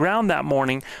covering ground that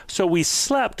morning, so we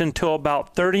slept until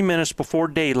about 30 minutes before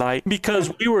daylight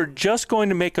because we were just going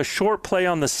to make a short play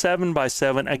on the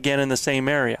 7x7 again in the same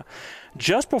area.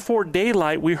 Just before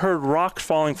daylight, we heard rocks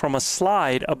falling from a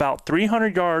slide about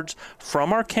 300 yards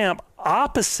from our camp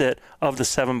opposite of the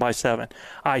 7x7.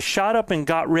 I shot up and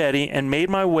got ready and made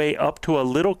my way up to a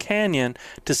little canyon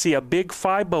to see a big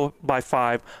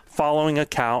 5x5 following a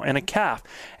cow and a calf.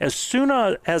 As soon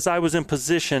as I was in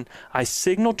position, I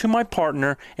signaled to my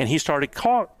partner and he started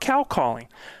cow calling.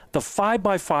 The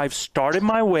 5x5 started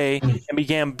my way and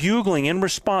began bugling in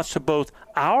response to both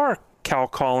our cow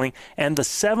calling and the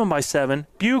 7x7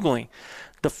 bugling.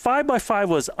 The 5x5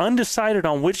 was undecided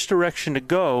on which direction to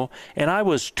go, and I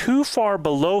was too far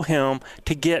below him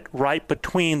to get right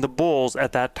between the bulls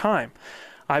at that time.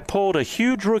 I pulled a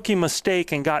huge rookie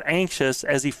mistake and got anxious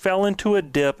as he fell into a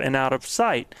dip and out of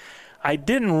sight. I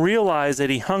didn't realize that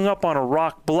he hung up on a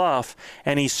rock bluff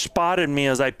and he spotted me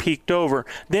as I peeked over.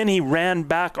 Then he ran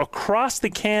back across the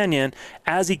canyon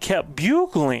as he kept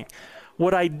bugling.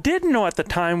 What I didn't know at the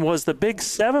time was the big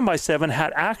 7x7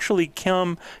 had actually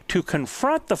come to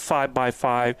confront the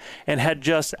 5x5 and had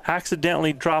just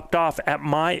accidentally dropped off at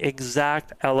my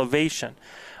exact elevation.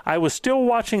 I was still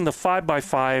watching the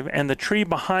 5x5 and the tree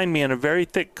behind me in a very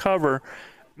thick cover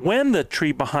when the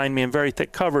tree behind me in very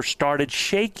thick cover started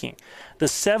shaking. The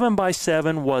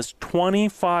 7x7 was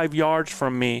 25 yards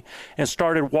from me and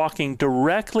started walking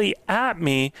directly at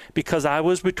me because I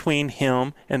was between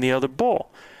him and the other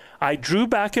bull. I drew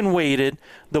back and waited.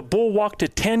 The bull walked to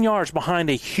 10 yards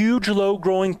behind a huge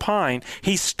low-growing pine.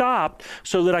 He stopped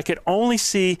so that I could only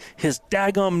see his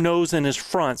daggum nose and his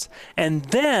fronts, and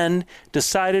then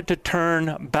decided to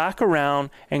turn back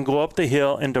around and go up the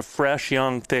hill into fresh,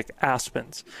 young, thick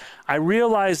aspens. I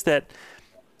realized that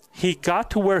he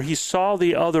got to where he saw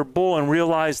the other bull and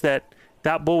realized that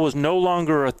that bull was no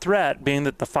longer a threat, being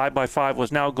that the 5x5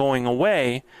 was now going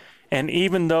away. And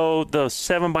even though the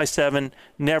 7x7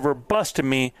 never busted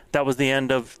me, that was the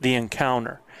end of the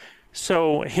encounter.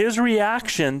 So his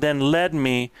reaction then led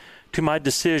me to my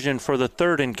decision for the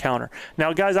third encounter.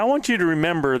 Now, guys, I want you to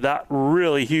remember that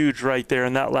really huge right there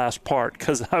in that last part,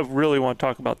 because I really want to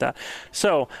talk about that.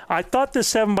 So I thought the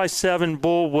 7x7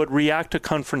 bull would react to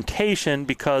confrontation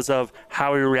because of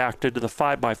how he reacted to the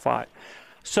 5x5.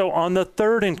 So on the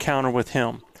third encounter with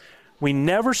him, we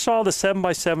never saw the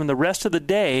 7x7 the rest of the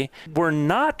day. We're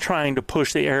not trying to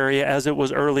push the area as it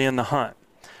was early in the hunt.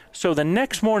 So the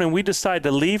next morning, we decided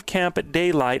to leave camp at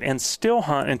daylight and still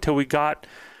hunt until we got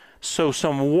to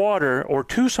some water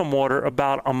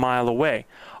about a mile away.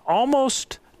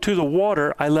 Almost to the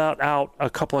water, I let out a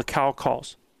couple of cow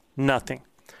calls. Nothing.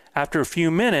 After a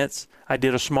few minutes, I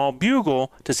did a small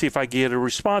bugle to see if I could get a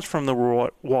response from the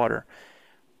water.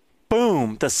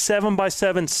 Boom, the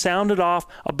 7x7 sounded off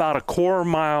about a quarter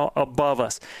mile above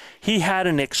us. He had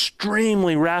an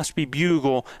extremely raspy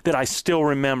bugle that I still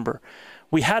remember.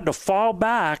 We had to fall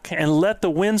back and let the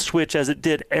wind switch as it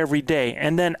did every day.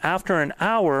 And then after an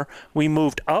hour, we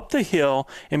moved up the hill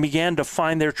and began to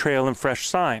find their trail and fresh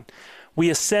sign. We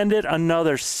ascended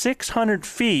another 600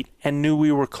 feet and knew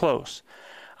we were close.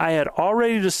 I had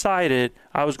already decided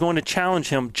I was going to challenge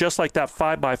him just like that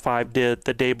 5x5 did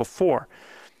the day before.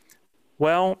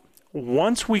 Well,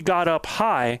 once we got up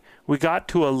high, we got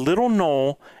to a little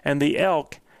knoll and the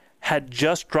elk had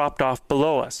just dropped off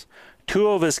below us. 2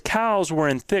 of his cows were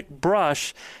in thick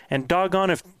brush, and doggone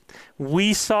if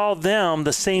we saw them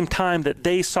the same time that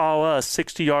they saw us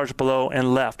 60 yards below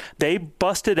and left. They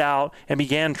busted out and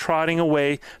began trotting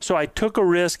away, so I took a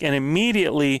risk and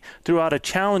immediately threw out a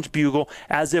challenge bugle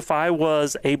as if I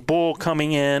was a bull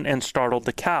coming in and startled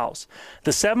the cows.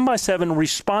 The 7x7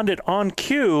 responded on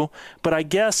cue, but I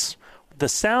guess the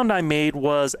sound I made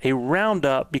was a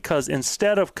roundup because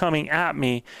instead of coming at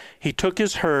me, he took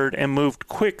his herd and moved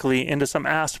quickly into some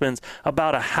aspens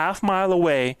about a half mile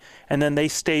away, and then they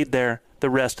stayed there the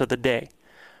rest of the day.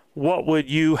 What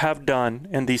would you have done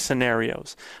in these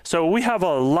scenarios? So we have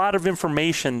a lot of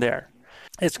information there.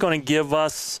 It's going to give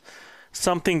us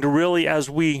something to really,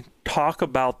 as we talk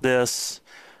about this,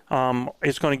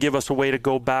 it's going to give us a way to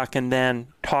go back and then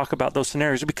talk about those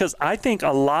scenarios, because I think a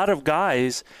lot of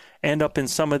guys end up in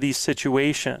some of these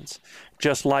situations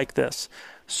just like this.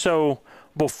 So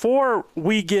before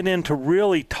we get into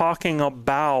really talking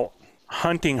about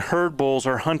hunting herd bulls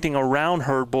or hunting around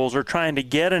herd bulls or trying to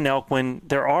get an elk when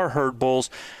there are herd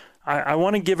bulls, I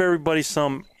want to give everybody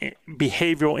some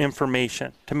behavioral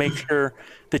information to make sure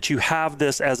that you have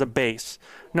this as a base.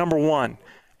 Number one,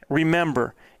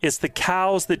 remember, it's the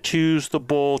cows that choose the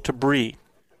bull to breed,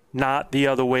 not the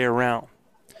other way around.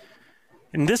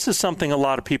 And this is something a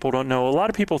lot of people don't know. A lot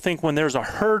of people think when there's a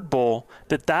herd bull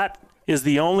that is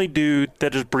the only dude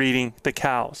that is breeding the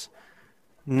cows.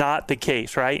 Not the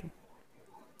case, right?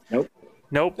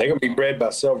 Nope. They can be bred by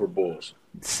several bulls.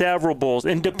 Several bulls.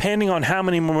 And depending on how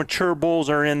many mature bulls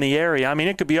are in the area, I mean,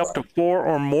 it could be up to 4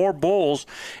 or more bulls.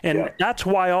 And that's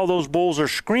why all those bulls are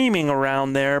screaming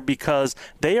around there, because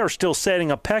they are still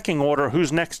setting a pecking order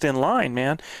who's next in line,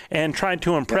 man, and trying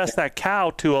to impress that cow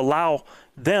to allow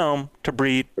them to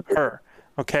breed her.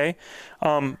 Okay.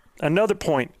 Another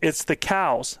point, it's the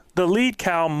cows, the lead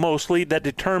cow mostly, that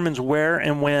determines where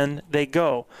and when they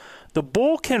go. The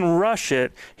bull can rush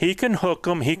it. He can hook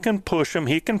them. He can push them.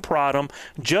 He can prod them,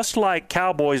 just like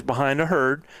cowboys behind a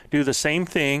herd do the same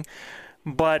thing.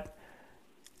 But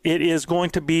it is going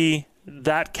to be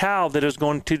that cow that is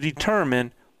going to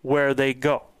determine where they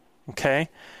go. Okay.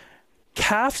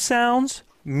 Calf sounds,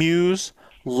 mews,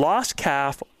 lost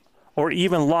calf, or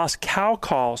even lost cow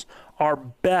calls are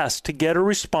best to get a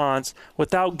response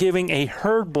without giving a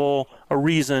herd bull a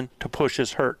reason to push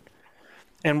his herd.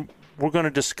 And we're going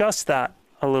to discuss that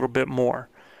a little bit more.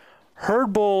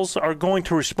 Herd bulls are going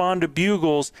to respond to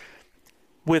bugles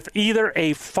with either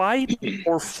a fight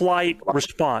or flight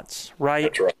response,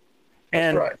 right? That's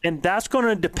right. And that's going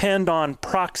to depend on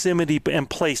proximity and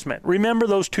placement. Remember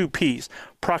those 2 P's,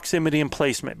 proximity and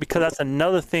placement, because that's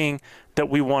another thing that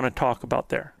we want to talk about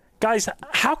there. Guys,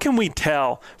 how can we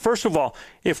tell? First of all,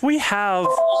 if we have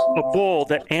a bull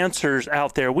that answers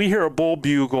out there, we hear a bull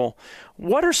bugle,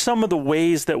 what are some of the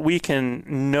ways that we can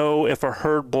know if a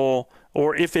herd bull,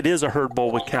 or if it is a herd bull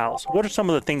with cows? What are some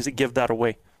of the things that give that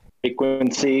away?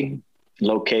 Frequency,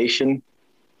 location.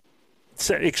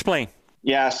 So, explain.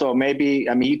 Yeah, so maybe,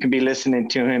 I mean, you can be listening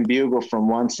to him bugle from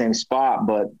one same spot,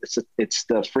 but it's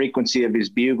the frequency of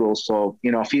his bugle. So,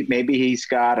 you know, maybe he's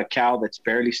got a cow that's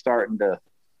barely starting to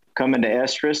come into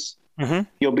estrus,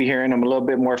 you'll be hearing them a little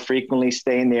bit more frequently,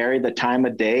 stay in the area, the time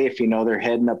of day, if you know they're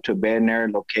heading up to a bed area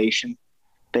location,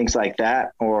 things like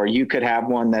that. Or you could have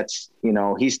one that's, you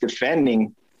know, he's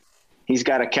defending, he's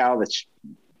got a cow that's,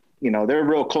 you know, they're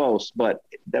real close, but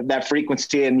that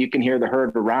frequency, and you can hear the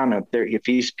herd around him. If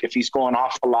he's going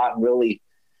off a lot and really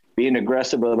being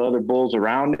aggressive with other bulls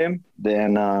around him,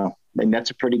 then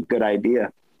that's a pretty good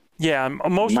idea. Yeah,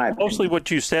 mostly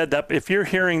what you said, that if you're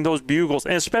hearing those bugles,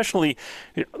 and especially,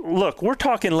 look, we're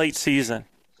talking late season,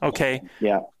 okay?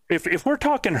 Yeah. If we're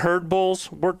talking herd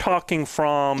bulls, we're talking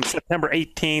from September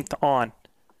 18th on,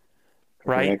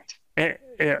 right?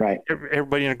 Right.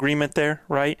 Everybody in agreement there,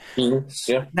 right? Mm-hmm.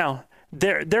 Yeah. Now,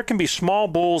 there can be small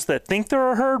bulls that think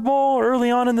they're a herd bull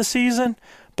early on in the season,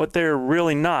 but they're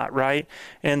really not, right?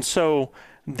 And so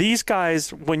these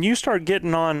guys, when you start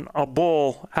getting on a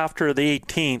bull after the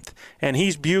 18th and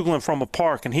he's bugling from a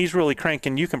park and he's really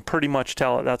cranking, you can pretty much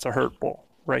tell it that's a herd bull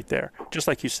right there, just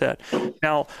like you said.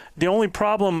 Now, the only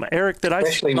problem, Eric, that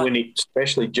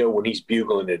especially Joe, when he's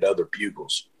bugling at other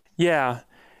bugles. Yeah.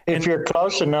 If you're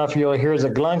close enough, you'll hear the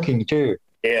glunking too.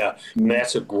 Yeah,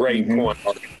 that's a great point.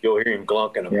 You'll hear him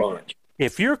glunking a bunch.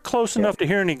 If you're close enough to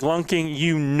hear any glunking,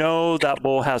 you know that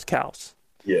bull has cows.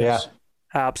 Yes. Yeah.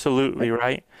 Absolutely,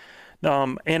 right?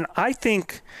 And I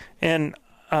think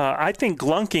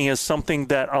glunking is something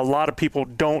that a lot of people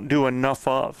don't do enough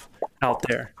of out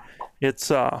there.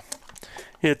 It's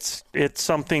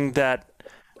something that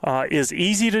is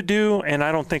easy to do, and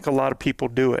I don't think a lot of people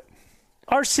do it.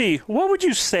 RC, what would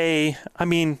you say? I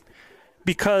mean,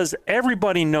 because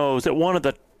everybody knows that one of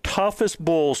the toughest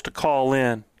bulls to call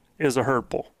in is a herd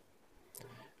bull.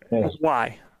 Yes.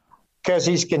 Why? Because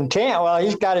he's content. Well,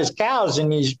 he's got his cows,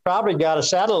 and he's probably got a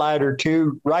satellite or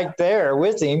two right there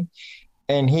with him,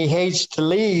 and he hates to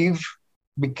leave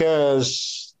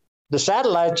because the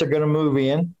satellites are going to move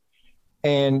in,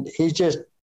 and he's just,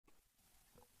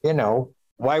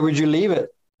 why would you leave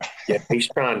it? Yeah, he's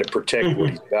trying to protect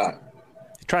what he's got.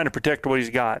 Trying to protect what he's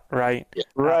got, right? Yeah.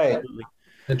 Right. Absolutely.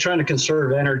 They're trying to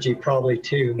conserve energy probably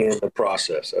too. In the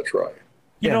process, that's right.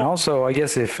 And also, I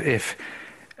guess if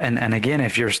again,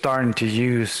 if you're starting to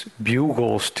use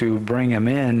bugles to bring him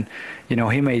in,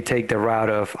 he may take the route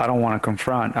of, I don't want to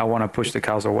confront, I want to push the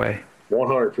cows away.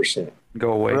 100%.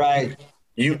 Go away. Right.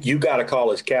 You got to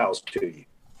call his cows to you.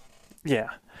 Yeah.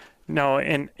 No,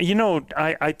 and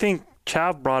I think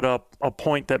Chav brought up a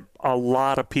point that a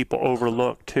lot of people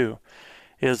overlook too,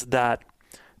 is that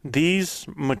these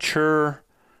mature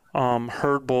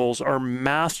herd bulls are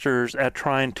masters at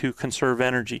trying to conserve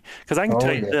energy. Because I can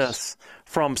tell you this,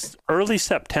 from early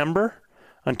September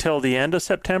until the end of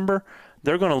September,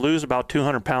 they're going to lose about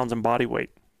 200 pounds in body weight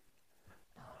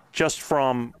just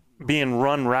from being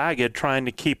run ragged trying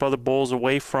to keep other bulls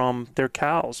away from their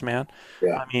cows, man.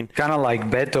 Yeah. I mean, kind of like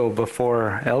Beto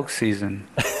before elk season.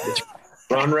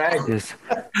 Run ragged.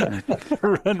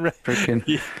 Run ragged.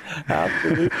 Freaking.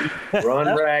 Absolutely.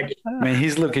 Run ragged. Man,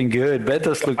 he's looking good.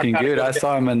 Beto's looking good. I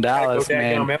saw him in Dallas,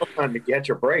 man. To get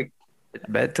your break.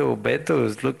 Beto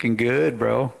is looking good,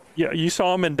 bro. Yeah, you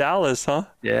saw him in Dallas, huh?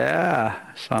 Yeah,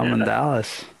 saw him in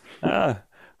Dallas.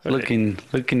 Looking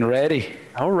ready.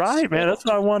 All right, man. That's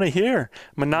what I want to hear.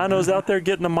 Manano's out there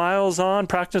getting the miles on,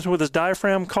 practicing with his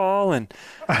diaphragm call, and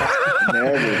how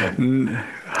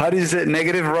does it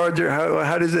negative, Roger?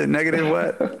 How does it negative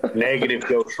what? Negative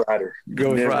Ghost Rider.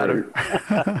 Ghost Rider.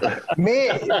 me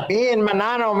and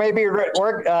Manano maybe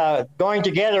going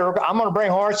together. I'm going to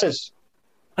bring horses.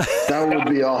 That would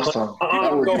be awesome.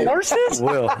 Horses?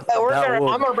 Will. I'm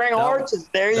going to bring horses.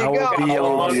 There you go. That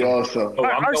would be awesome.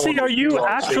 RC, are you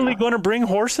actually going to bring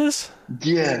horses?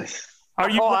 Yes.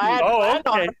 Are you?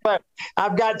 Okay. But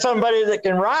I've got somebody that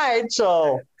can ride,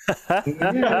 so. I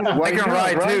can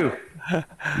ride too.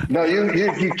 No,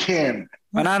 you can.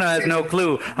 Manano has no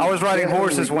clue. I was riding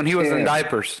horses when he was in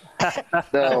diapers.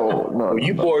 No. Well,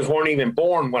 you boys weren't even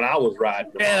born when I was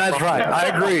riding. Yeah, that's right.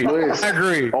 I agree. Please. I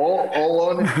agree. All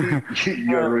honesty,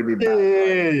 you're already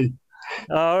back.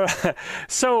 All right.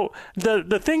 So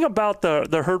the thing about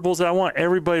the herd bulls that I want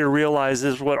everybody to realize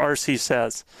is what RC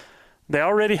says. They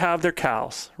already have their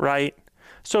cows, right?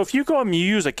 So if you go and you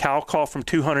use a cow call from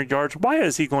 200 yards, why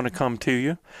is he going to come to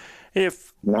you?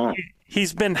 If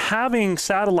he's been having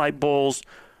satellite bulls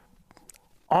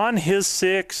on his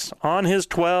 6, on his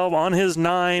 12, on his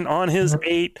 9, on his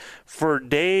 8 for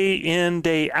day in,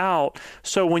 day out.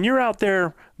 So when you're out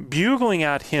there bugling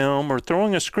at him or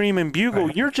throwing a screaming bugle,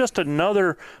 you're just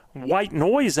another white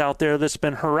noise out there that's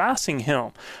been harassing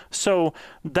him. So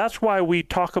that's why we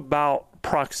talk about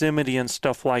proximity and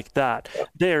stuff like that.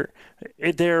 And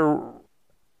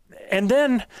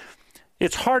then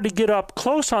it's hard to get up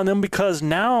close on them because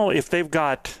now if they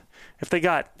got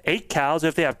 8 cows,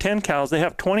 if they have 10 cows, they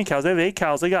have 20 cows, they have 8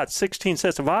 cows, they got 16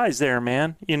 sets of eyes there,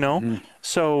 man,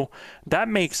 So that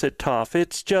makes it tough.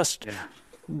 It's just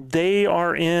they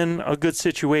are in a good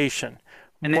situation.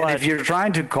 And then if you're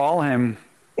trying to call him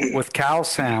with cow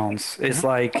sounds, it's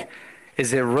like,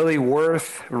 is it really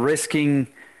worth risking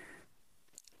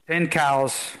 10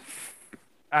 cows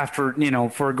after,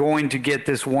 for going to get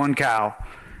this one cow?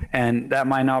 And that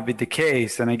might not be the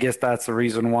case. And I guess that's the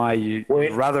reason why you'd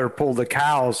rather pull the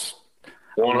cows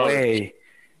away,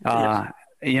 work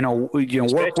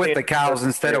with the cows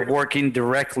instead of working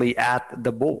directly at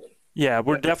the bull. Yeah,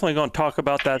 we're definitely going to talk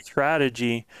about that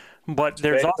strategy. But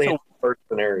there's also first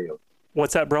scenario.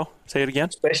 What's that, bro? Say it again.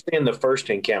 Especially in the first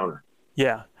encounter.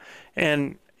 Yeah.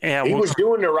 And he was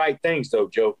doing the right things, though,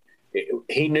 Joe.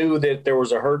 He knew that there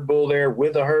was a herd bull there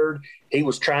with a herd. He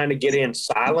was trying to get in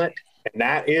silent, and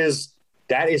that is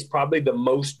probably the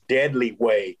most deadly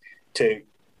way to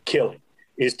kill him,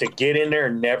 is to get in there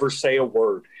and never say a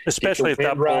word. Especially if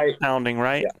that bull's pounding,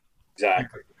 right? Yeah,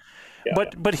 exactly. Yeah.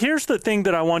 But here's the thing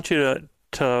that I want you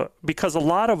to, because a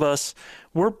lot of us,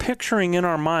 we're picturing in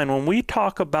our mind, when we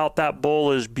talk about that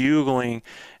bull is bugling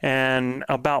and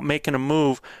about making a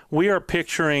move, we are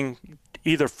picturing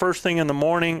either first thing in the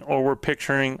morning or we're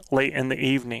picturing late in the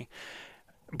evening.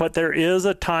 But there is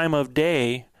a time of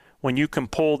day when you can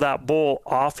pull that bull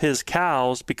off his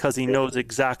cows because he knows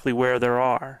exactly where they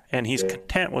are and he's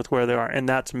content with where they are, and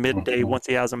that's midday once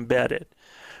he has them bedded.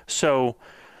 So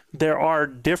there are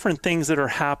different things that are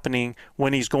happening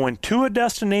when he's going to a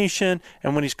destination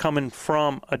and when he's coming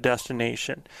from a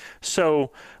destination.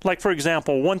 So, like, for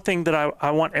example, one thing that I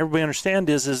want everybody to understand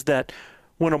is that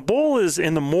when a bull is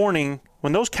in the morning,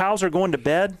 when those cows are going to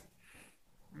bed,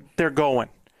 they're going.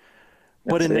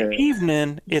 But in the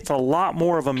evening, it's a lot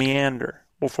more of a meander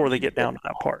before they get down to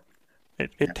that part.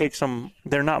 It takes them,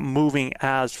 they're not moving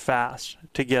as fast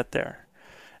to get there.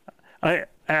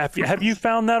 Have you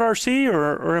found that, RC,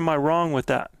 or am I wrong with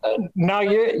that? No,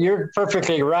 you're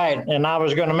perfectly right. And I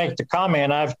was going to make the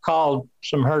comment, I've called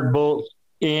some herd bulls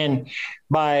in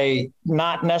by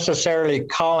not necessarily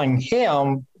calling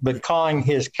him, but calling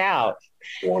his cows.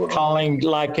 Calling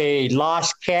like a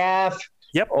lost calf,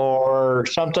 or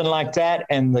something like that,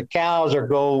 and the cows are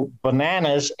go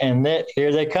bananas, and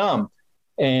here they come.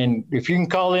 And if you can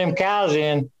call them cows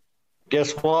in,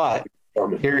 guess what?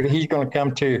 Here he's going to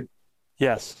come too.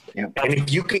 Yes. And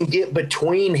if you can get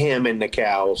between him and the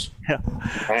cows.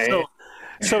 Right?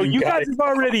 So you guys have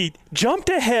already jumped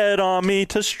ahead on me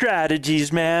to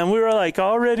strategies, man. We were like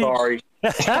already. Sorry.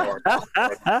 But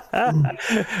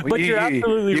you're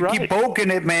absolutely right. You keep poking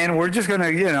it, man. We're just going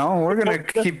to, we're going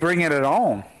to keep bringing it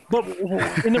on. But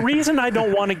and the reason I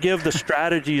don't want to give the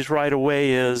strategies right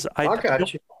away is I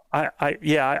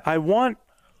want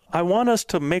us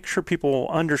to make sure people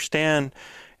understand,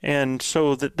 and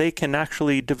so that they can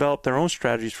actually develop their own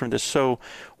strategies from this. So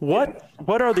what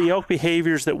are the elk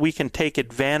behaviors that we can take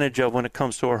advantage of when it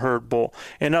comes to a herd bull?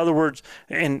 In other words,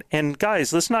 and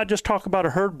guys, let's not just talk about a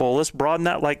herd bull. Let's broaden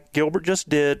that, like Gilbert just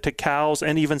did, to cows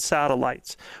and even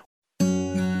satellites.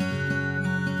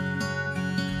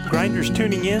 Grinders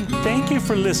tuning in, thank you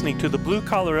for listening to the Blue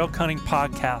Collar Elk Hunting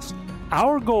Podcast.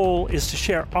 Our goal is to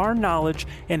share our knowledge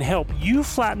and help you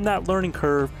flatten that learning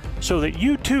curve so that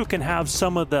you too can have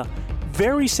some of the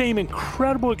very same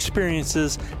incredible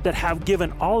experiences that have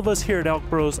given all of us here at Elk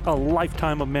Bros a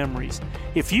lifetime of memories.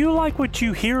 If you like what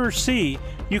you hear or see,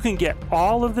 you can get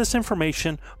all of this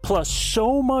information plus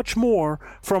so much more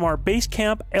from our Base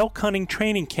Camp Elk Hunting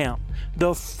Training Camp,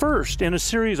 the first in a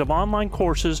series of online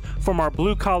courses from our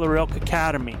Blue Collar Elk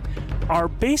Academy. Our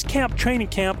Base Camp Training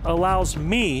Camp allows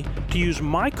me to use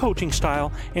my coaching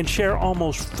style and share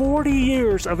almost 40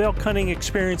 years of elk hunting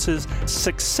experiences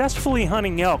successfully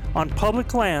hunting elk on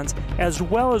public lands, as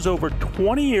well as over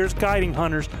 20 years guiding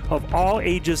hunters of all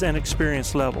ages and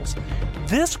experience levels.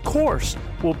 This course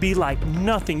will be like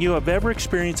nothing you have ever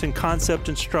experienced in concept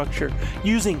and structure,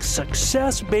 using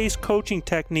success-based coaching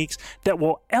techniques that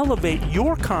will elevate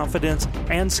your confidence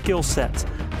and skill sets.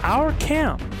 Our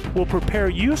camp will prepare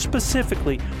you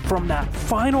specifically from that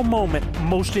final moment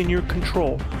most in your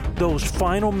control, those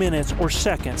final minutes or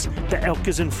seconds the elk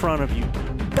is in front of you,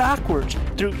 backwards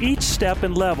through each step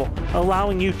and level,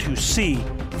 allowing you to see,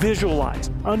 visualize,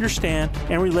 understand,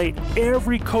 and relate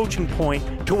every coaching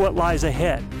point to what lies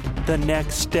ahead, the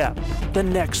next step, the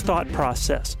next thought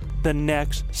process, the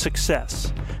next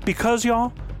success. Because,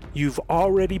 y'all, you've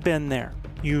already been there.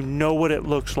 You know what it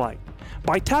looks like.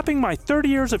 By tapping my 30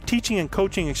 years of teaching and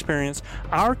coaching experience,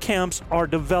 our camps are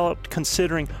developed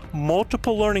considering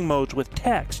multiple learning modes with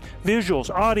text, visuals,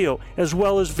 audio, as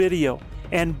well as video.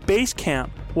 And Base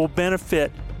Camp will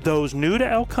benefit those new to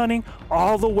elk hunting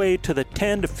all the way to the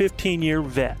 10 to 15 year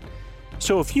vet.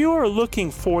 So if you are looking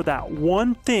for that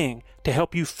one thing to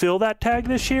help you fill that tag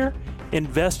this year,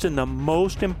 invest in the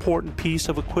most important piece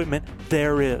of equipment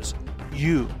there is,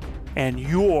 you and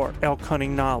your elk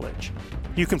hunting knowledge.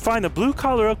 You can find the Blue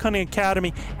Collar Elk Hunting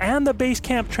Academy and the Base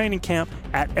Camp Training Camp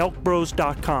at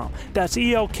elkbros.com. That's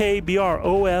ELKBROS.com.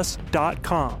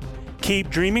 Keep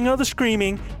dreaming of the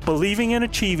screaming, believing in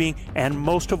achieving, and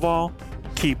most of all,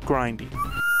 keep grinding.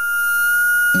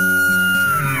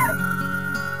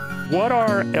 What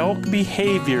are elk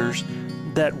behaviors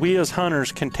that we as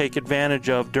hunters can take advantage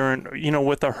of during,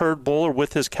 with a herd bull or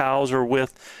with his cows or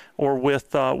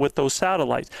with those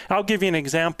satellites. I'll give you an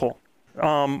example.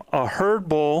 A herd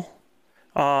bull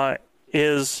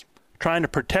is trying to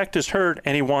protect his herd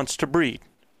and he wants to breed,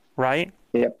 right?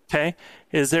 Yep. Okay.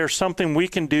 Is there something we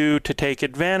can do to take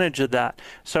advantage of that?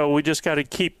 So we just got to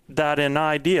keep that in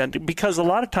idea, because a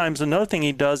lot of times another thing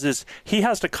he does is he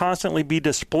has to constantly be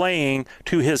displaying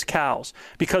to his cows,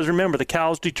 because remember, the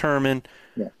cows determine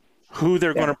who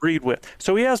they're going to breed with.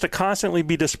 So he has to constantly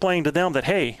be displaying to them that,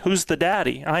 hey, who's the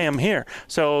daddy? I am here.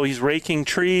 So he's raking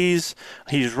trees,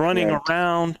 he's running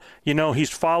around, he's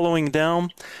following them.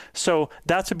 So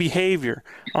that's a behavior.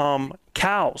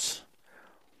 Cows.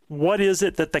 What is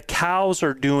it that the cows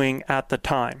are doing at the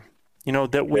time,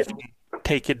 that we can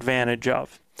take advantage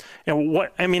of?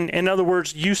 And in other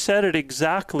words, you said it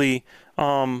exactly,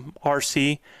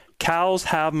 RC. Cows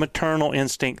have maternal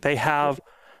instinct. They have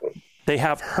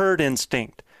herd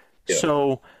instinct. Yeah.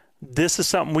 So this is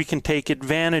something we can take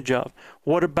advantage of.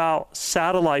 What about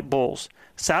satellite bulls?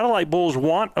 Satellite bulls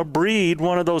want to breed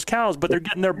one of those cows, but they're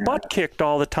getting their butt kicked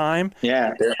all the time.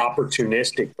 Yeah, they're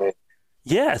opportunistic, man.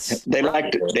 Yes, they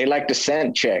like to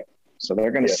scent check, so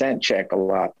they're going to scent check a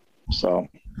lot. So,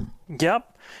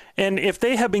 yep. And if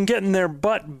they have been getting their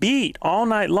butt beat all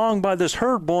night long by this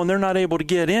herd bull and they're not able to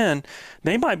get in,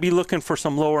 they might be looking for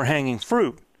some lower hanging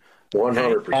fruit.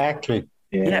 100%. Exactly.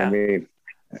 Yeah.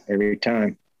 Every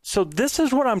time. So this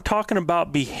is what I'm talking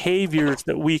about, behaviors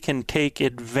that we can take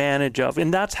advantage of,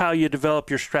 and that's how you develop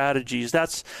your strategies.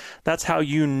 That's how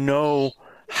you know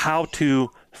how to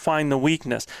find the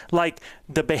weakness. Like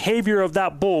the behavior of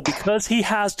that bull, because he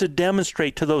has to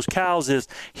demonstrate to those cows, is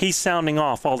he's sounding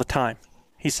off all the time.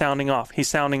 He's sounding off.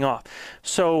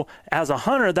 So as a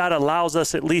hunter, that allows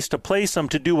us at least to place him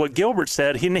to do what Gilbert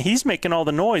said. He's making all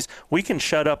the noise. We can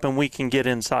shut up and we can get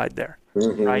inside there.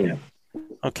 Mm-hmm. Right?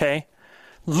 Okay.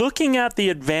 Looking at the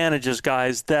advantages,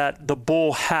 guys, that the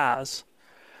bull has,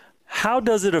 how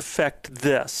does it affect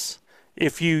this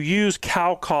if you use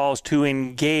cow calls to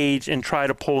engage and try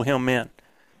to pull him in?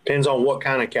 Depends on what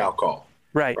kind of cow call.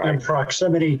 Right. And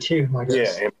proximity too, I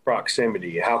guess. Yeah, and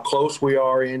proximity. How close we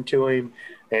are into him,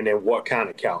 and then what kind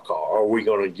of cow call. Are we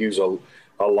going to use a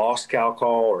lost cow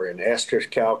call or an estrus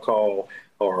cow call,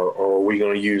 or are we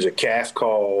going to use a calf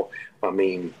call? I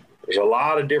mean, there's a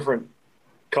lot of different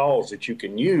calls that you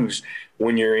can use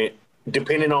when you're in,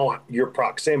 depending on your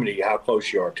proximity, how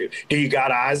close you are to. Do you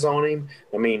got eyes on him?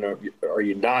 I mean, are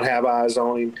you not have eyes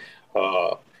on him?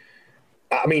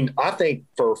 I mean, I think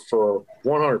for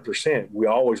 100%, we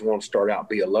always want to start out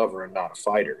be a lover and not a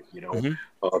fighter,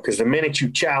 because the minute you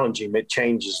challenge him, it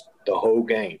changes the whole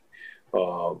game.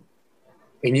 And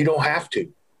you don't have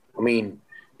to. I mean,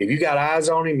 if you got eyes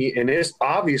on him, and this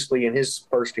obviously in his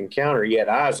first encounter, he had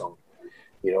eyes on him.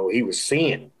 He was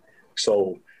seeing.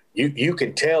 So you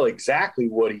can tell exactly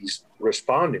what he's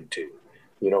responding to,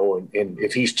 and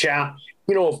if he's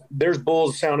if there's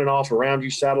bulls sounding off around you,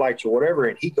 satellites or whatever,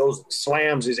 and he goes and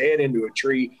slams his head into a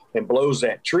tree and blows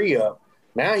that tree up,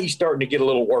 now he's starting to get a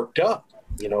little worked up,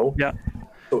 Yeah.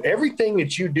 So everything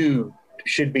that you do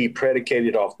should be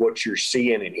predicated off what you're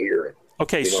seeing and hearing.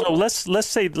 Okay, so let's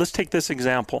take this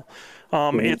example.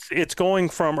 It's going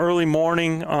from early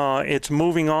morning. It's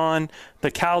moving on.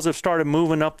 The cows have started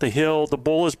moving up the hill. The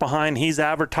bull is behind. He's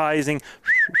advertising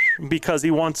because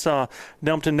he wants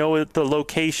them to know the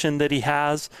location that he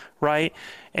has, right?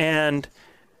 And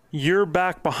you're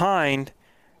back behind,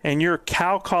 and you're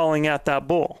cow calling at that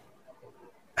bull.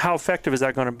 How effective is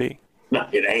that going to be? No,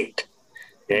 it ain't.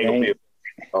 It ain't going to be.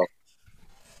 Oh.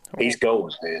 He's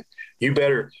going, man. You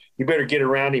better get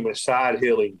around him and side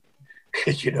hill him.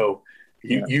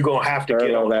 You're going to have to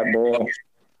get on that bull.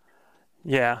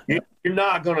 Yeah. You're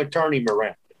not going to turn him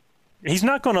around. He's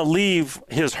not going to leave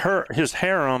his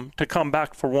harem to come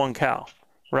back for one cow,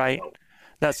 right?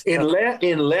 That's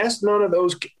unless none of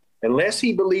those, unless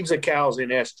he believes a cow's in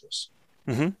estrus,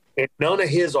 and none of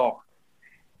his are,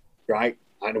 right?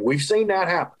 And we've seen that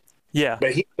happen. Yeah.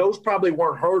 But those probably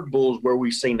weren't herd bulls where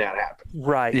we've seen that happen.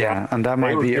 Right. Yeah, and that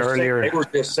might be earlier. They were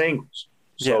just singles.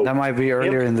 So, that might be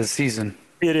earlier in the season.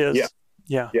 It is.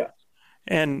 Yeah.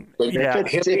 And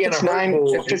if it's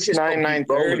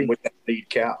 9:30 with that lead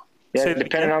cow. Yeah, so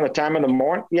depending on the time of the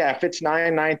morning. Yeah, if it's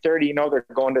 9:30, they're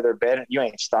going to their bed. You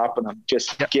ain't stopping them.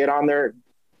 Just get on there,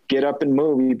 get up and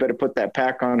move. You better put that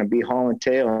pack on and be hauling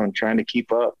tail and trying to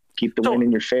keep up, keep the wind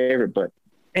in your favor. But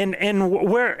and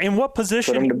where in what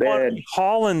position you want to be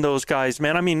hauling those guys,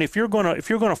 man? I mean, if you're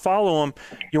gonna follow them,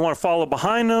 you want to follow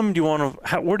behind them. Do you want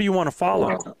to? Where do you want to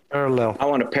follow? Parallel. I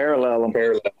want to parallel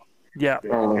them. Yeah.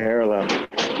 Parallel.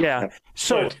 Yeah.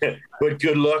 So, but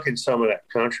good luck in some of that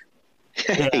country.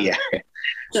 Yeah.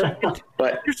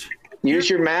 But use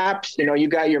your maps. You know, you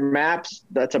got your maps.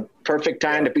 That's a perfect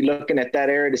time to be looking at that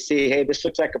area to see, hey, this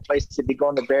looks like a place to be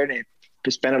going to bed and to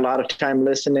spend a lot of time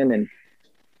listening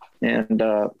and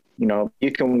you know,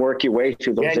 you can work your way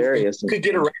through those areas. You could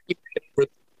get around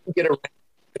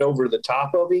over the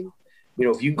top of him. You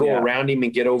know, if you go around him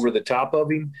and get over the top of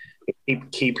him,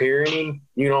 and keep hearing him,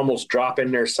 you can almost drop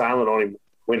in there silent on him.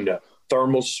 When the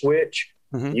thermal switch,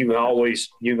 you can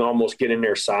almost get in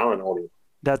there silent on him.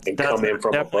 That's come in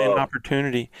from definitely above. An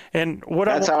opportunity. And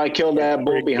that's how I killed that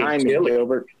bull behind me,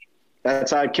 Gilbert.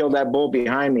 That's how I killed that bull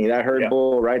behind me. That herd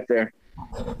bull right there.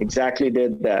 Exactly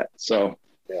did that. So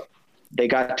they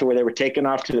got to where they were taking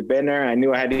off to the bend there. I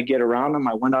knew I had to get around them.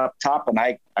 I went up top and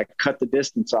I cut the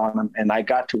distance on them, and I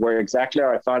got to where exactly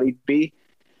where I thought he'd be.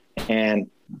 And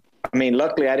I mean,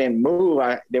 luckily I didn't move.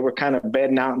 They were kind of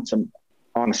bedding out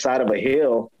on the side of a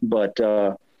hill, but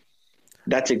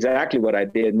that's exactly what I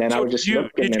did. And then I was just looking and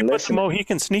listening. Did you put the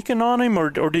Mohican sneaking on him, or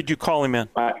did you call him in?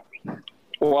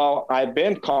 Well, I've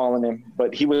been calling him,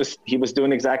 but he was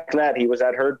doing exactly that. He was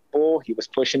at herd bull. He was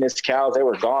pushing his cows. They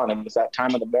were gone. It was that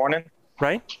time of the morning.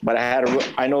 Right. But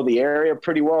I know the area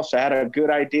pretty well, so I had a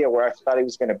good idea where I thought he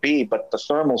was going to be, but the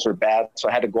thermals were bad, so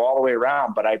I had to go all the way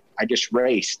around. But I just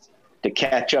raced to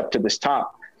catch up to this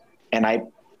top. And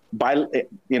I'll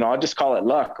just call it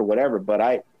luck or whatever, but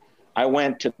I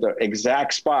went to the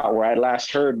exact spot where I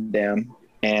last heard them,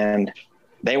 and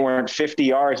they weren't 50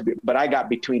 yards, but I got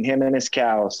between him and his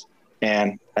cows.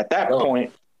 And at that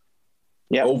point,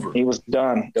 he was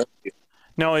done.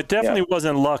 No, it definitely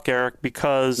wasn't luck, Eric,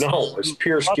 because no, it's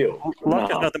pure skill.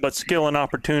 Luck is nothing but skill and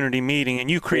opportunity meeting,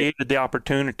 and you created the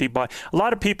opportunity. By a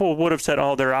lot of people would have said,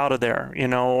 "Oh, they're out of there," you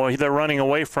know, or they're running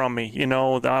away from me, you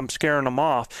know, I'm scaring them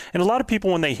off. And a lot of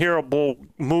people, when they hear a bull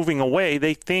moving away,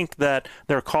 they think that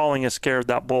their calling has scared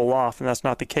that bull off, and that's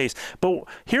not the case. But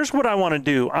here's what I want to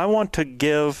do: I want to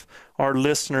give our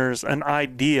listeners an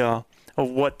idea of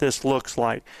what this looks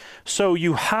like. So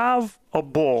you have a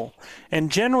bull,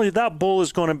 and generally that bull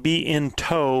is going to be in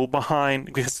tow behind,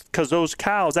 because those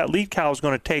cows, that lead cow is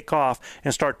going to take off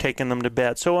and start taking them to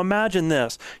bed. So imagine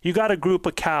this: you got a group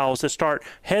of cows that start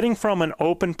heading from an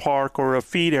open park or a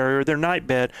feed area or their night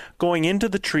bed, going into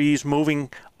the trees, moving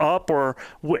up or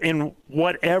in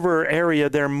whatever area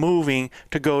they're moving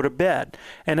to go to bed.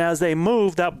 And as they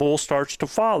move, that bull starts to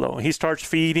follow. He starts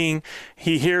feeding.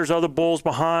 He hears other bulls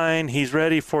behind. He's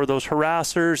ready for those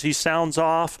harassers. He sounds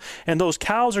off, and those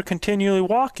cows are continually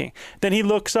walking. Then he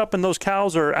looks up, and those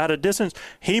cows are at a distance.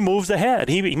 He moves ahead.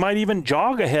 He might even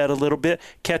jog ahead a little bit,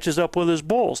 catches up with his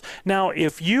bulls. Now,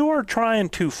 if you are trying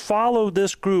to follow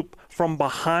this group from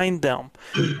behind them,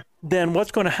 then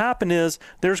what's going to happen is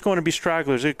there's going to be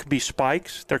stragglers. It could be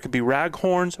spikes, there could be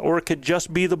raghorns, or it could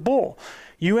just be the bull.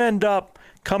 You end up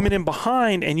coming in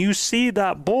behind and you see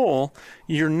that bull.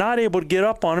 You're not able to get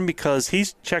up on him because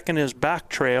he's checking his back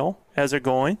trail as they're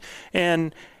going,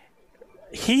 and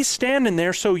he's standing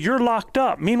there, so you're locked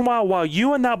up. Meanwhile, while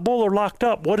you and that bull are locked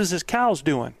up, what is his cows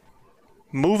doing?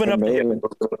 Moving up the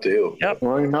hill. Yep.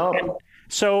 And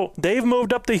so they've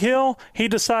moved up the hill. He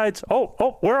decides,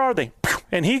 oh, where are they?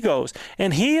 And he goes.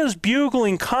 And he is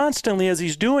bugling constantly as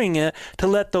he's doing it to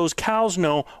let those cows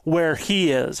know where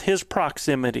he is, his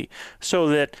proximity, so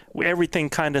that everything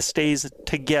kind of stays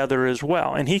together as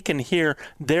well. And he can hear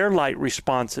their light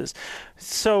responses.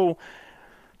 So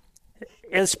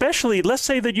especially, let's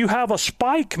say that you have a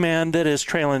spike, man, that is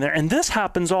trailing there, and this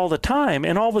happens all the time,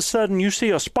 and all of a sudden you see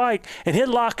a spike and it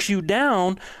locks you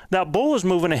down. That bull is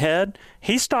moving ahead,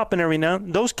 he's stopping every now and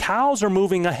then. Those cows are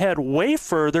moving ahead way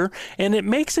further, and it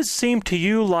makes it seem to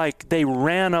you like they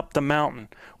ran up the mountain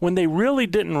when they really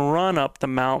didn't run up the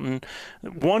mountain.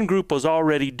 One group was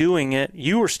already doing it.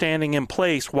 You were standing in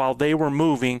place while they were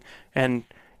moving, and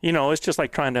you know, it's just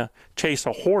like trying to chase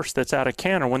a horse that's out of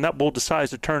canter. When that bull decides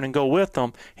to turn and go with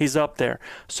them, he's up there.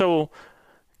 So,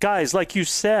 guys, like you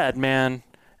said, man,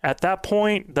 at that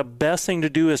point, the best thing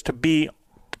to do is to be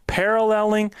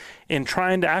paralleling and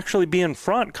trying to actually be in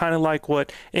front, kind of like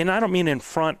what, and I don't mean in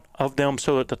front of them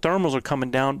so that the thermals are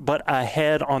coming down, but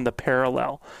ahead on the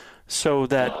parallel so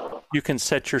that you can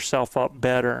set yourself up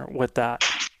better with that.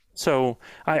 So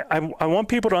I want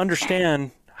people to understand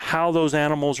how those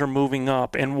animals are moving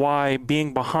up and why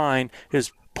being behind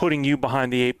is putting you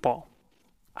behind the 8 ball.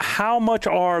 How much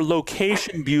are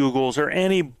location bugles or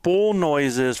any bull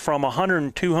noises from 100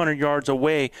 and 200 yards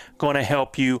away going to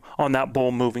help you on that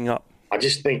bull moving up? I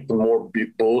just think the more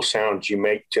bull sounds you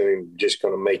make to him, just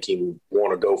going to make him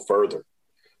want to go further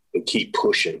and keep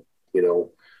pushing.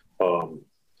 You know,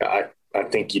 I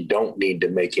think you don't need to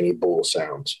make any bull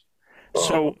sounds.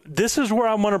 So this is where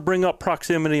I want to bring up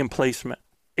proximity and placement.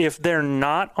 If they're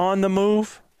not on the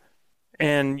move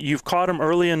and you've caught them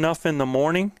early enough in the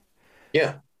morning,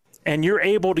 yeah, and you're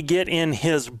able to get in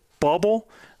his bubble,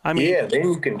 I mean, yeah, then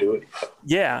you can do it.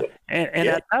 Yeah, and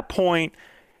at that point,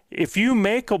 if you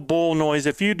make a bull noise,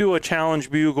 if you do a challenge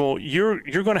bugle, you're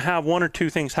going to have one or two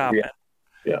things happen.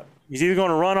 Yeah. He's either going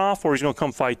to run off or he's going to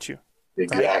come fight you.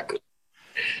 Exactly.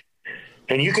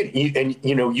 And you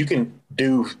can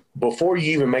do, before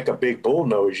you even make a big bull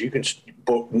noise, you can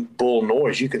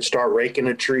start raking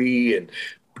a tree and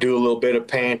do a little bit of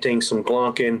panting, some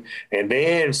glunking, and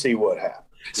then see what happens.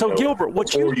 So Gilbert,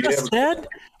 what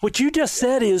you just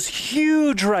said is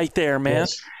huge right there, man.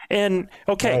 Yes. And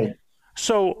okay, right.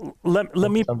 So let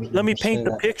me paint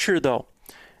the picture though.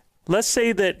 Let's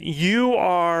say that you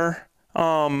are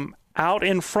out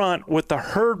in front with the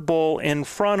herd bull in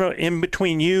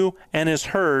between you and his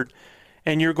herd,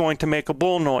 and you're going to make a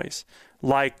bull noise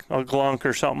like a glunk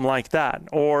or something like that,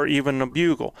 or even a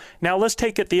bugle. Now let's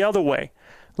take it the other way.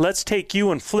 Let's take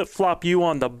you and flip-flop you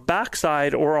on the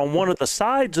backside or on one of the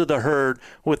sides of the herd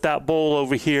with that bull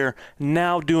over here,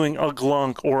 now doing a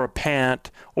glunk or a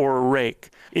pant or a rake.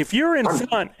 If you're in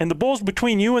front and the bull's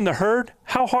between you and the herd,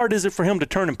 how hard is it for him to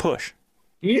turn and push?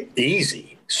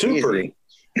 Easy. Super easy.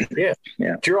 Yeah.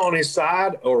 If you're on his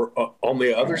side or on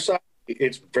the other side,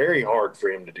 it's very hard for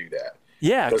him to do that.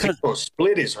 Yeah. Because he's going to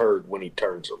split his herd when he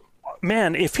turns them.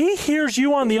 Man, if he hears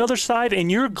you on the other side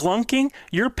and you're glunking,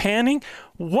 you're panning,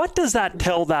 what does that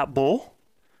tell that bull?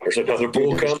 There's another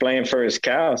bull coming. Playing for his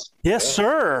cows. Yes,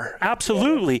 sir.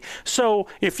 Absolutely. So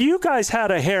if you guys had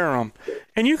a harem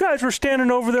and you guys were standing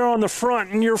over there on the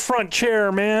front in your front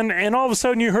chair, man, and all of a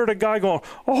sudden you heard a guy going,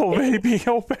 oh,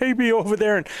 baby, over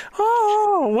there. And,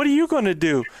 oh, what are you going to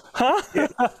do? Huh?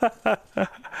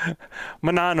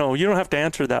 Manano, you don't have to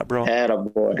answer that, bro.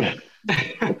 Attaboy.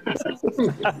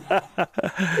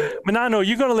 Manano,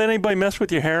 you going to let anybody mess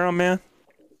with your harem, man?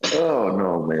 Oh,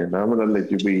 no, man. I'm going to let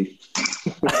you be.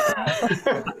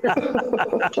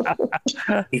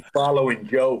 He's following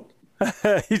Joe.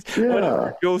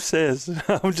 What Joe says.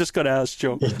 I'm just going to ask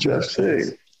Joe. Just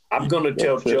say. I'm going to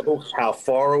tell Joe how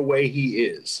far away he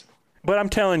is. But I'm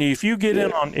telling you, if you get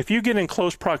in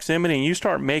close proximity and you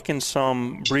start making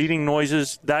some breeding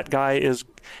noises, that guy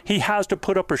he has to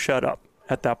put up or shut up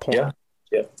at that point.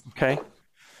 Yeah. Okay.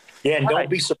 Yeah, and don't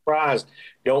be surprised.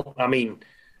 We're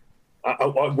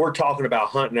talking about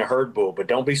hunting a herd bull, but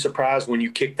don't be surprised when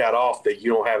you kick that off that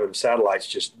you don't have him satellites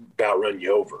just about run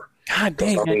you over. God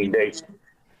dang.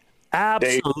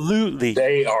 Absolutely.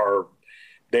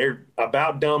 They're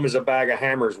about dumb as a bag of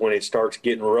hammers when it starts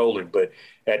getting rolling. But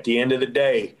at the end of the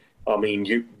day, I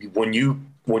mean, when you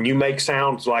make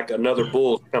sounds like another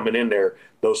bull coming in there,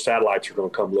 those satellites are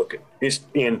going to come looking. It's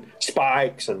in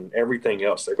spikes and everything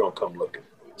else. They're going to come looking.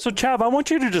 So, Chav, I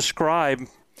want you to describe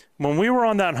when we were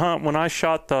on that hunt, when I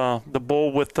shot the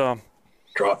bull with the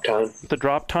drop tine. The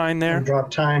drop tine there. Drop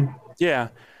tine. Yeah.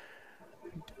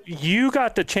 You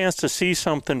got the chance to see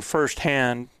something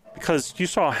firsthand because you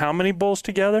saw how many bulls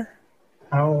together?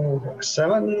 Oh,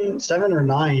 seven or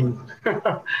nine.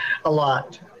 A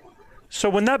lot. So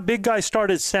when that big guy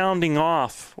started sounding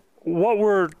off, what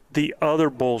were the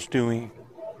other bulls doing?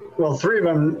 Well, three of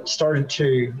them started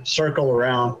to circle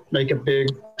around, make a big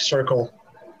circle,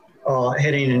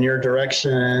 heading in your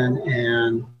direction,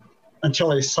 and until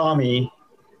they saw me,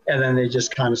 and then they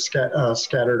just kind of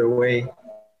scattered away.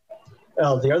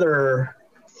 The other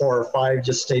 4 or 5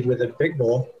 just stayed with the big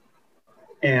bull,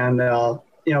 and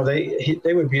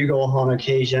they would bugle on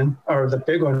occasion, or the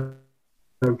big one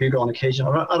would bugle on occasion.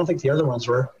 I don't think the other ones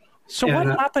were. So what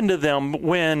happened to them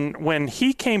when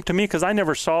he came to me? Because I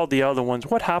never saw the other ones.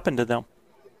 What happened to them?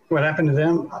 What happened to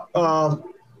them?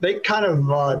 They kind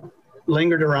of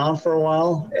lingered around for a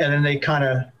while, and then they kind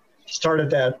of started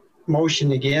that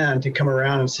motion again to come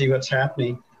around and see what's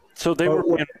happening. So they were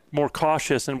being more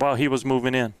cautious and while he was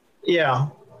moving in. Yeah.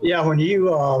 When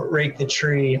you rake the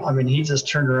tree, I mean, he just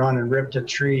turned around and ripped a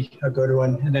tree, a good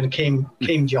one, and then came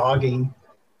jogging,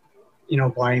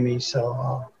 by me.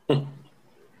 So.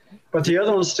 But the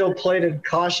other ones still played it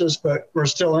cautious, but were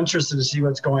still interested to see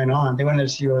what's going on. They wanted to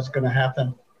see what's going to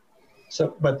happen.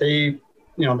 So, but they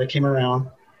came around.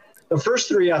 The first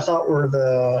 3 I thought were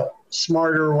the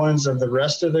smarter ones of the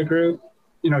rest of the group,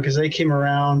 because they came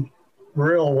around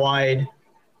real wide.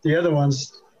 The other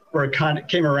ones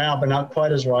came around, but not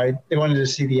quite as wide. They wanted to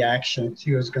see the action,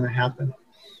 see what's going to happen.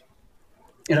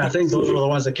 And I think those were the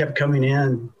ones that kept coming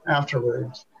in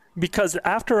afterwards. Because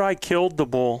after I killed the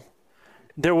bull,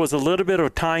 there was a little bit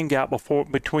of time gap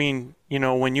between,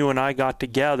 when you and I got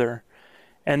together.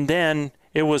 And then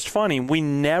it was funny. We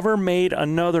never made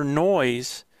another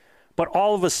noise, but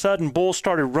all of a sudden bulls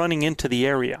started running into the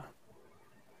area.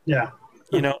 Yeah.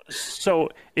 You know, so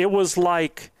it was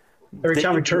like every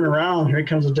time we turn around, here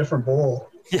comes a different bull.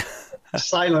 Yeah.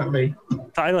 Silently.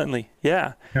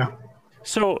 Yeah. Yeah.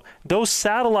 So those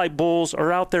satellite bulls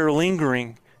are out there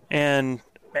lingering, and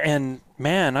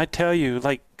man, I tell you,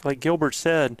 like Gilbert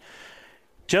said,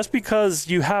 just because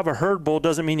you have a herd bull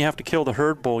doesn't mean you have to kill the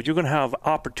herd bull. You're going to have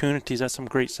opportunities at some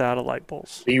great satellite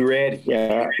bulls. Be ready.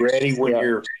 Yeah. Be ready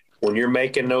when you're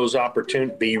making those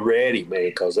opportunities. Be ready, man,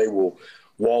 because they will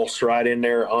waltz right in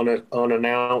there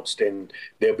unannounced, and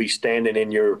they'll be standing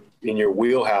in your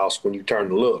wheelhouse when you turn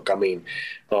to look. I mean,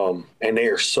 and they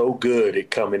are so good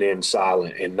at coming in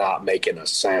silent and not making a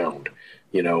sound,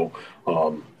 you know,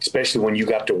 especially when you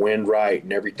got the wind right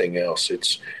and everything else.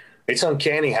 It's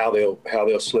uncanny how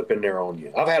they'll slip in there on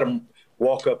you. I've had them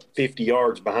walk up 50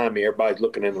 yards behind me. Everybody's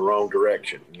looking in the wrong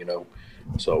direction, you know,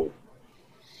 so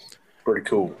pretty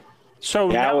cool.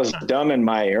 So yeah, I was dumb in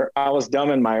my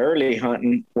early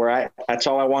hunting where that's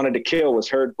all I wanted to kill was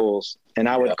herd bulls. And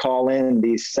I would call in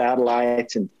these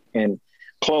satellites and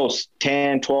close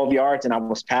 10, 12 yards, and I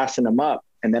was passing them up.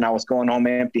 And then I was going home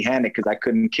empty handed because I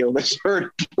couldn't kill this herd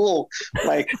bull.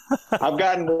 Like I've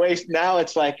gotten waste now.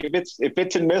 It's like, if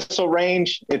it's in missile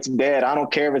range, it's dead. I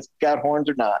don't care if it's got horns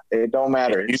or not. It don't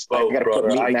matter. I got to put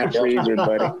meat in that freezer,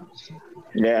 buddy.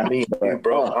 Yeah.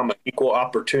 I'm an equal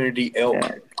opportunity elk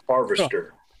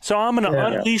harvester. So I'm going to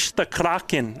unleash the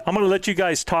Kraken. I'm going to let you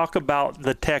guys talk about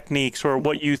the techniques or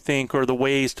what you think or the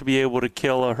ways to be able to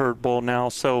kill a herd bull now.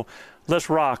 So let's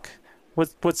rock.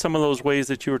 What's some of those ways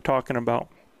that you were talking about?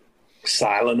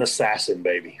 Silent assassin,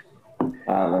 baby.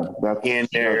 In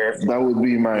there. That would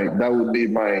be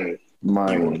my.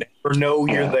 You'll never know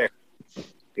you're there.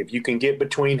 If you can get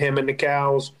between him and the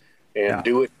cows and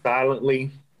do it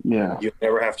silently, you'll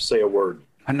never have to say a word.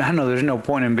 I know there's no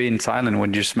point in being silent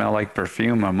when you smell like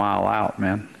perfume a mile out,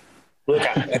 man. Look,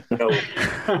 Chav,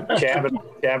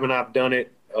 I've done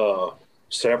it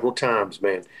several times,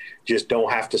 man. Just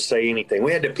don't have to say anything.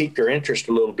 We had to pique their interest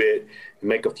a little bit and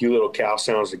make a few little cow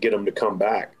sounds to get them to come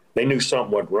back. They knew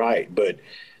something wasn't right, but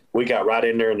we got right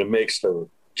in there in the mix of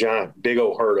giant, big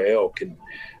old herd of elk. And,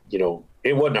 you know,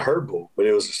 it wasn't a herd bull, but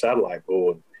it was a satellite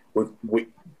bull. And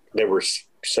there were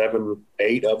 7,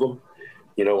 8 of them,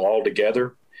 you know, all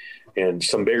together, and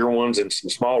some bigger ones and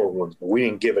some smaller ones. But we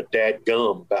didn't give a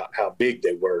dadgum about how big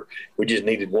they were. We just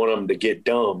needed one of them to get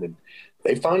dumb, and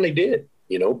they finally did,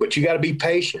 you know. But you got to be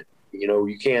patient. You know,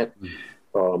 you can't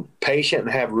patient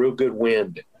and have real good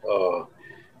wind.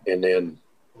 And then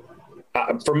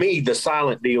for me, the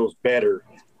silent deal is better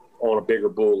on a bigger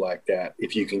bull like that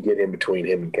if you can get in between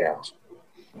him and cows.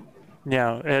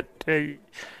 Yeah,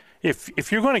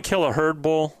 if you're going to kill a herd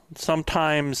bull,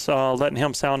 sometimes letting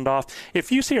him sound off. If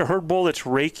you see a herd bull that's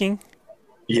raking,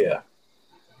 you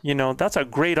know, that's a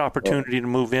great opportunity to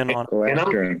move in on.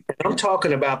 And I'm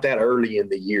talking about that early in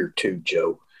the year too,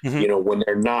 Joe. Mm-hmm. You know, when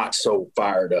they're not so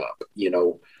fired up. You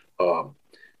know,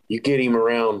 you get him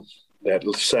around that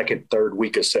second, third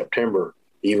week of September,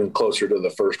 even closer to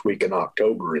the first week in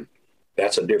October, and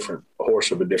that's a horse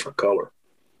of a different color.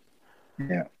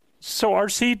 Yeah. So,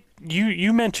 RC,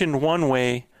 you mentioned one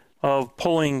way of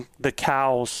pulling the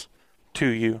cows to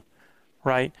you,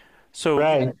 right?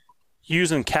 So,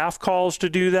 using calf calls to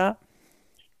do that?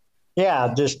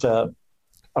 Yeah, just a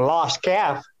lost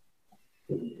calf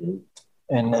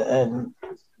and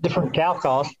different cow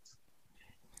calls.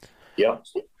 Yep.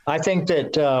 I think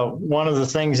that one of the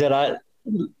things that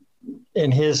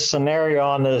in his scenario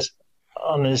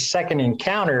on his second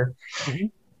encounter,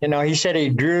 you know, he said he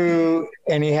drew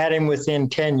and he had him within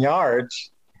 10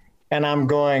 yards. And I'm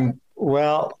going,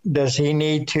 well, does he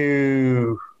need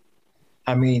to,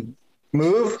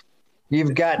 move?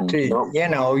 You've got to, you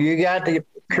know, you got to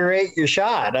create your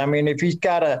shot. I mean, if he's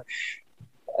got a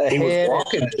head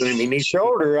and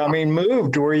shoulder,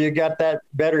 move to where you got that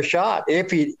better shot.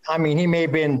 If he may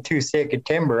have been too thick a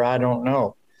timber. I don't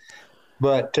know.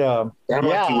 But, he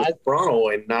was frontal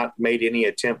and not made any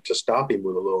attempt to stop him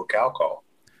with a little cow call.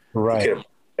 Right. You could have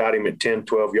got him at 10,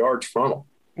 12 yards frontal.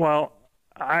 Well,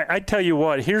 I tell you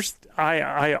what,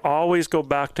 I always go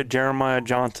back to Jeremiah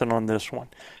Johnson on this one,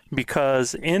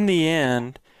 because in the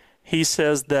end, he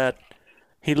says that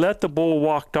he let the bull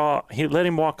walk off. He let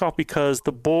him walk off because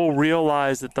the bull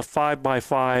realized that the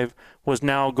 5x5 was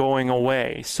now going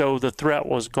away. So the threat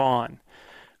was gone.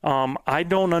 I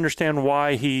don't understand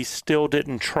why he still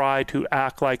didn't try to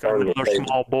act like another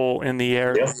small bull in the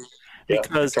area.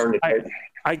 because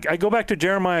I go back to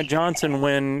Jeremiah Johnson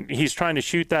when he's trying to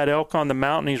shoot that elk on the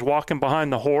mountain. He's walking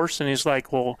behind the horse, and he's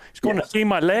like, well, he's going to see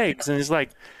my legs. And he's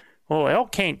like, well,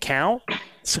 elk can't count.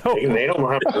 So they don't know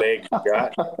how many legs you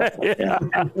got.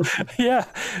 Yeah.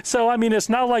 So, I mean, it's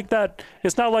not like that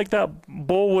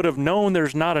bull would have known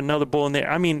there's not another bull in there.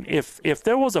 I mean, if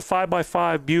there was a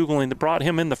 5x5 bugling that brought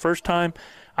him in the first time,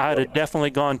 I'd have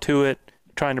definitely gone to it,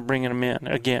 trying to bring him in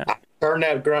again. Turn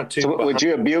that grunt too. So would you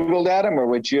have bugled at him, or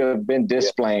would you have been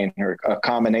displaying, or a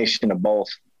combination of both?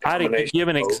 I'd have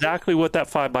given exactly what that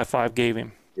 5x5 gave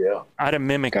him. Yeah. I'd have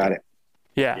mimicked it.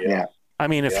 Yeah. I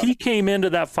mean, if he came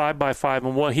into that 5x5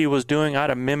 and what he was doing,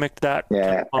 I'd have mimicked that.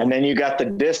 Yeah. And then you got the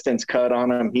distance cut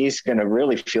on him. He's going to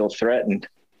really feel threatened.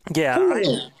 Yeah.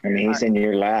 I mean, he's in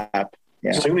your lap.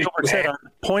 Yeah. So I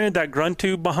pointed that grunt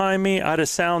tube behind me, I'd have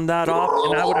sounded that off,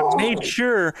 and I would have made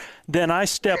sure then I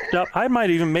stepped up. I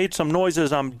might even made some noise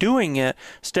as I'm doing it,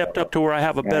 stepped up to where I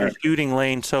have a better shooting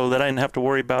lane so that I didn't have to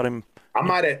worry about him. I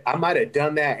might have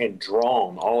done that and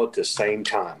drawn all at the same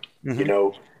time, you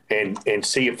know, and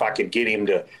see if I could get him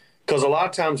to, because a lot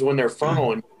of times when they're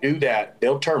frontal and you do that,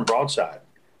 they'll turn broadside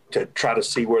to try to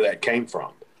see where that came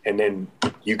from. And then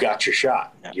you got your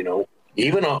shot, you know,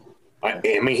 even I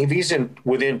mean, if he's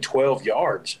within 12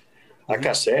 yards, like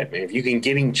I said, man, if you can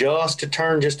get him just to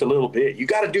turn just a little bit, you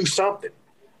got to do something.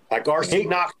 Like R.C.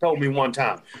 Knox told me one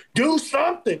time, do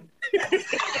something. They're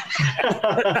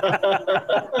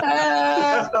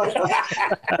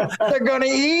going to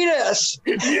eat us.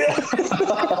 Yeah.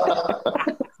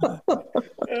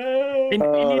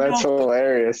 That's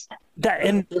hilarious.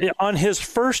 And on his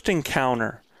first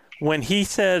encounter, when he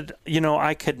said, you know,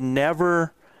 I could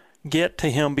never get to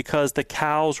him because the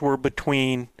cows were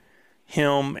between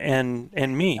him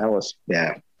and me. That was,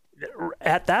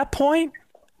 At that point,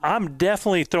 I'm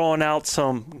definitely throwing out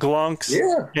some glunks.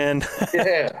 And,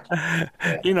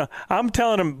 you know, I'm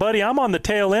telling him, buddy, I'm on the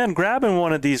tail end grabbing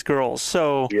one of these girls.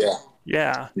 So,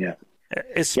 I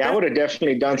would have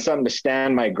definitely done something to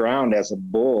stand my ground as a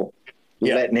bull,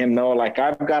 letting him know, like,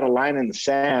 I've got a line in the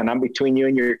sand. I'm between you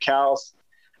and your cows.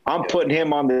 I'm putting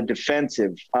him on the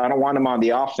defensive. I don't want him on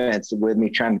the offensive with me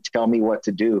trying to tell me what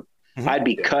to do. I'd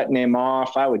be cutting him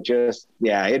off. I would just,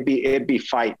 it'd be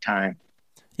fight time.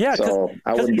 Yeah. So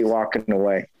I wouldn't be walking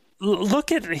away.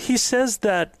 Look he says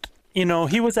that, you know,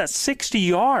 he was at 60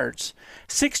 yards,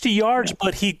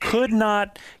 but he could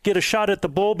not get a shot at the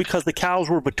bull because the cows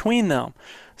were between them.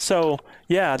 So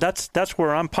that's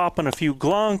where I'm popping a few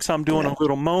glunks. I'm doing a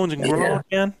little moans and groan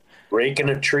again. Raking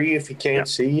a tree if you can't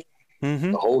see it.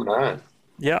 The whole nine.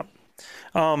 Yeah.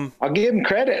 I'll give him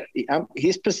credit.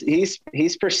 He's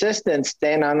persistent,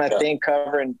 staying on that thing,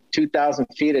 covering 2,000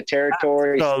 feet of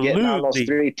territory, getting on those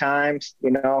 3 times.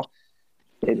 You know,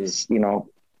 it's, you know,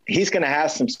 he's going to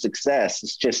have some success.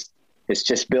 It's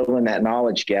just building that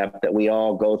knowledge gap that we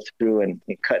all go through and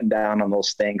cutting down on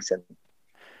those things.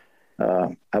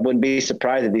 And I wouldn't be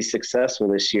surprised if he's successful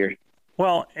this year.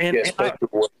 Well, and especially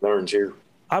what he learns here.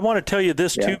 I want to tell you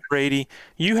this too, Brady.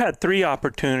 You had 3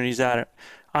 opportunities at it.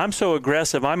 I'm so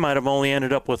aggressive, I might have only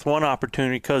ended up with 1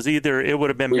 opportunity because either it would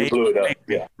have been made,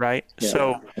 right? Yeah.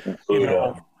 So, you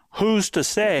know, who's to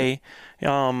say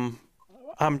I'm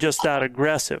just that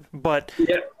aggressive? But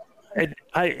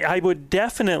I would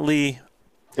definitely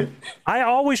 – I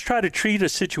always try to treat a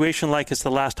situation like it's the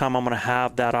last time I'm going to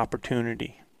have that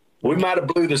opportunity. We might have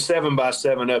blew the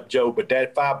 7x7 up, Joe, but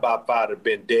that 5x5 would have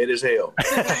been dead as hell.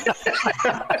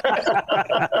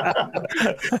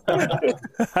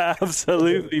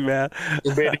 Absolutely, man.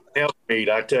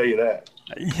 I tell you that.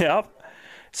 Yep.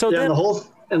 So then,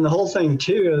 the whole thing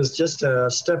too is just a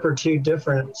step or two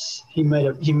difference. He may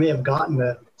have gotten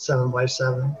that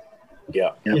 7x7.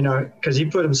 Yeah. You know, because he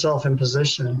put himself in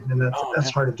position, and that's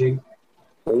hard to do.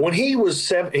 When he was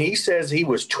 7, he says he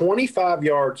was 25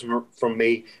 yards from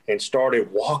me and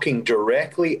started walking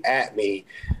directly at me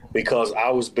because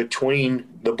I was between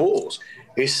the bulls.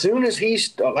 As soon as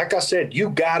he's, like I said,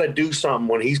 you got to do something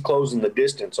when he's closing the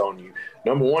distance on you.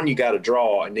 Number one, you got to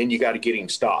draw, and then you got to get him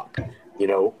stopped, you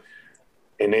know.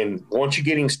 And then once you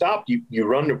get him stopped, you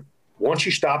run to, once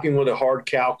you stop him with a hard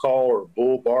cow call or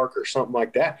bull bark or something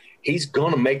like that, he's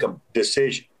going to make a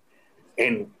decision.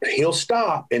 And he'll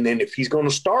stop, and then if he's going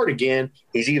to start again,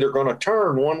 he's either going to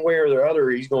turn one way or the other,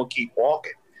 or he's going to keep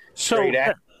walking straight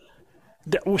at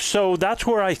him. So that's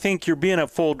where I think you're being at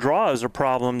full draw is a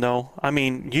problem, though. I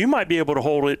mean, you might be able to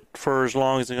hold it for as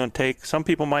long as it's going to take. Some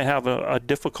people might have a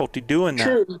difficulty doing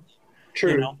that.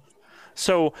 True. You know?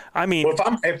 So, I mean,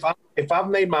 well, if I've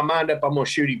made my mind up, I'm going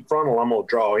to shoot him frontal. I'm going to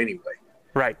draw anyway.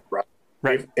 Right.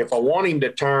 If I want him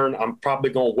to turn, I'm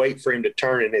probably going to wait for him to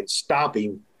turn and then stop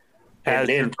him as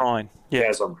you're drawing.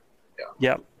 Yeah.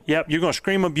 Yep. You're going to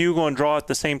scream a bugle and draw at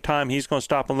the same time. He's going to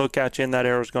stop and look at you, and that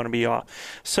arrow's going to be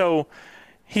off. So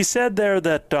he said there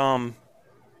that on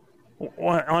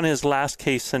his last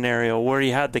case scenario where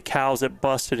he had the cows that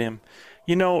busted him,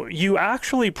 you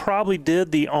actually probably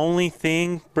did the only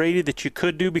thing, Brady, that you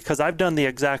could do, because I've done the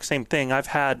exact same thing. I've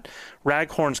had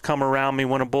raghorns come around me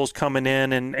when a bull's coming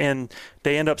in, and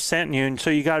they end up scenting you, and so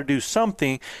you got to do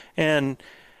something. And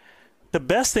the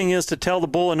best thing is to tell the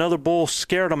bull another bull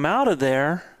scared him out of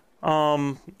there.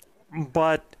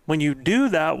 But when you do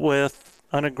that with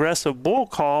an aggressive bull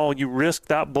call, you risk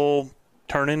that bull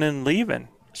turning and leaving.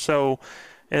 So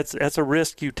it's a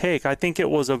risk you take. I think it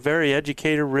was a very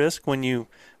educated risk when you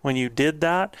did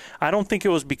that. I don't think it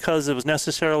was because it was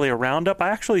necessarily a roundup. I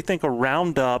actually think a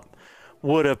roundup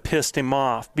would have pissed him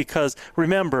off, because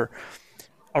remember,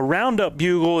 a roundup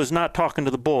bugle is not talking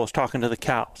to the bull, it's talking to the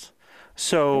cows.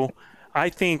 So I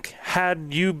think had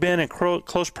you been in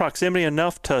close proximity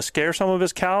enough to scare some of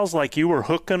his cows, like you were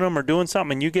hooking them or doing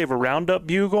something, and you gave a roundup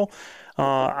bugle,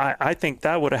 I think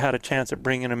that would have had a chance at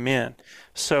bringing him in.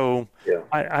 So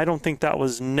I don't think that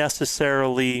was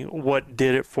necessarily what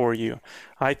did it for you.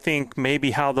 I think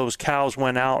maybe how those cows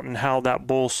went out and how that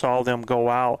bull saw them go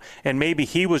out, and maybe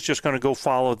he was just going to go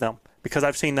follow them, because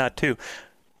I've seen that too.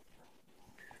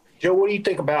 Joe, what do you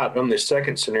think about on this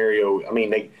second scenario? I mean,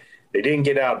 they didn't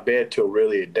get out of bed till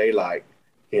really at daylight.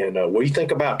 And what do you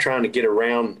think about trying to get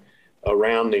around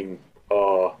him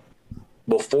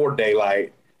before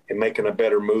daylight and making a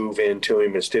better move into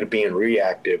him instead of being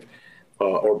reactive,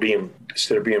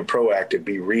 instead of being proactive,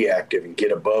 be reactive and get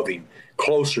above him,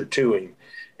 closer to him,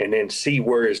 and then see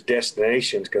where his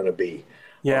destination is going to be.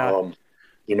 Yeah.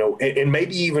 And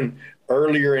maybe even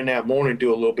earlier in that morning,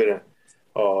 do a little bit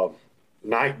of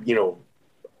night,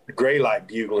 gray light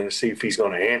bugling to see if he's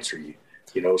going to answer you,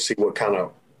 see what kind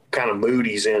of mood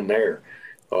he's in there.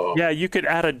 You could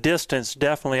add a distance,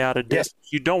 definitely add a distance.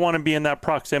 You don't want to be in that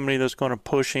proximity that's going to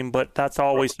push him, but that's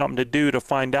always something to do to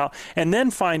find out. And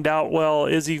then find out, well,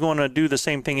 is he going to do the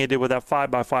same thing he did with that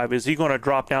 5x5? Is he going to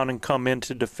drop down and come in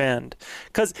to defend?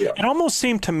 Because it almost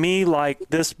seemed to me like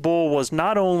this bull was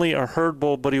not only a herd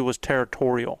bull, but he was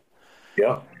territorial.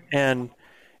 Yeah. And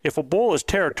if a bull is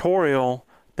territorial,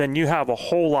 then you have a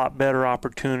whole lot better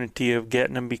opportunity of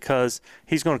getting him, because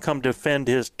he's going to come defend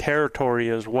his territory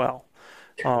as well.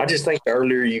 I just think the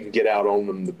earlier you can get out on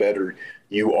them, the better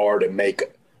you are to make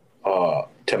a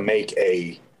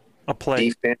play,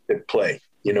 defensive play.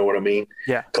 You know what I mean?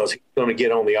 Yeah. Because he's going to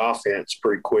get on the offense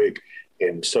pretty quick,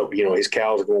 and so his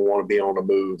cows are going to want to be on the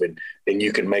move, and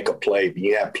you can make a play. But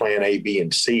you have plan A, B,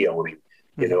 and C on him.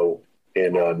 And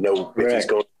know if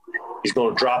he's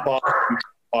going to drop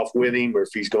off with him, or if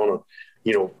he's going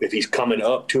to, if he's coming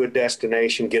up to a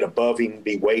destination, get above him,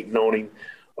 be waiting on him.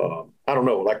 I don't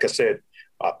know. Like I said,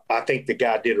 I think the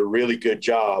guy did a really good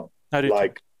job.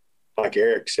 Like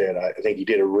Eric said, I think he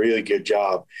did a really good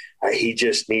job. He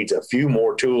just needs a few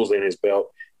more tools in his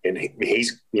belt, and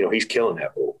he's killing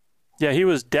that bull. Yeah, he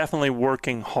was definitely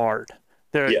working hard.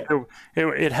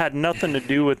 It had nothing to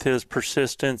do with his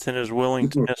persistence and his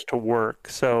willingness to work.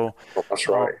 So that's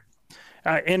right.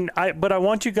 But I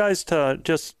want you guys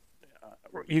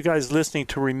you guys listening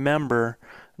to remember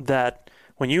that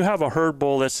when you have a herd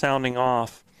bull that's sounding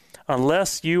off,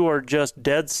 unless you are just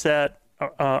dead set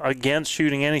against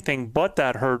shooting anything but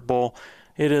that herd bull,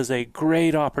 it is a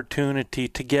great opportunity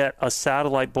to get a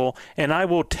satellite bull. And I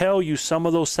will tell you, some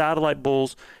of those satellite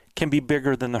bulls can be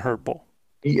bigger than the herd bull.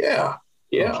 Yeah.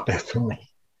 Most definitely.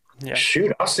 Yeah.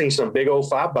 Shoot, I've seen some big old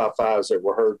 5x5s that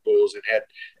were herd bulls and had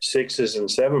 6s and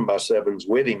 7x7s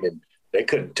with him, and they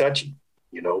couldn't touch him.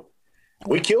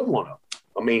 We killed one of them.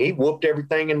 I mean, he whooped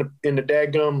everything in the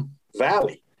daggum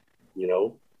valley.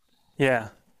 Yeah.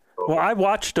 Well, I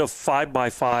watched a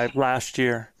 5x5 last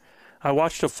year. I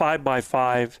watched a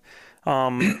 5x5.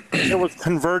 There was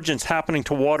convergence happening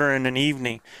to water in an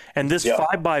evening, and this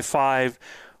 5x5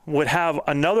 would have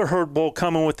another herd bull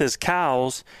coming with his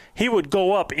cows. He would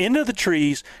go up into the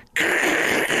trees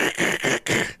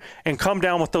and come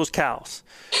down with those cows.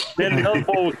 Then the other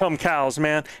bull would come cows,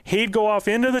 man. He'd go off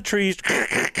into the trees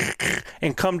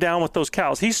and come down with those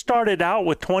cows. He started out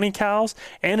with 20 cows,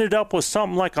 ended up with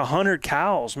something like 100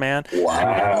 cows, man.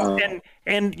 Wow.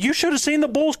 And you should have seen the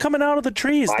bulls coming out of the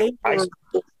trees.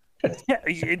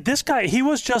 This guy, he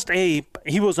was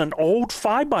an old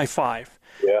 5x5.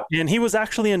 Yeah. And he was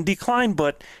actually in decline,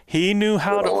 but he knew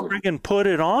how to friggin' put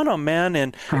it on him, man.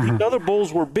 And these other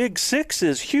bulls were big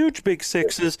 6s, huge big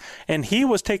 6s, and he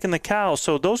was taking the cows.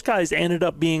 So those guys ended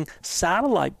up being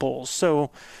satellite bulls. So,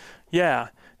 yeah,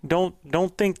 don't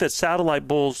think that satellite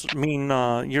bulls mean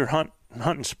you're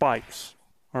hunting spikes.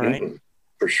 All right.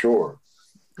 For sure.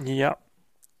 Yep.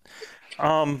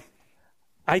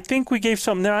 I think we gave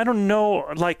some there. I don't know,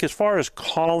 like as far as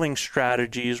calling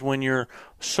strategies when you're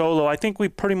solo, I think we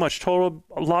pretty much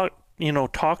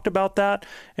talked about that.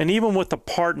 And even with the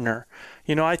partner,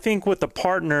 I think with the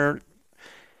partner,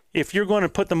 if you're going to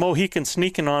put the Mohican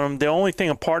sneaking on him, the only thing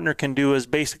a partner can do is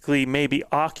basically maybe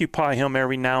occupy him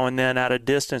every now and then at a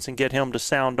distance and get him to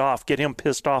sound off, get him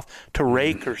pissed off to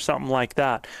rake or something like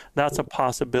that. That's a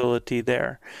possibility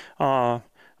there.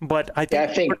 But I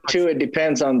think too, it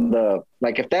depends on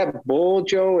if that bull,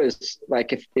 Joe, is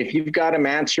like, if you've got him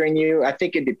answering you, I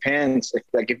think it depends.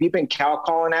 If you've been cow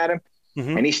calling at him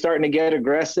and he's starting to get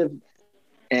aggressive,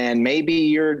 and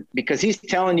maybe because he's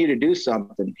telling you to do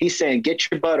something, he's saying, get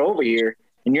your butt over here,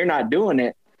 and you're not doing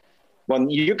it. Well,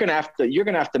 you're going to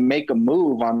have to make a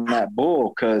move on that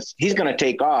bull, because he's going to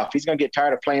take off. He's going to get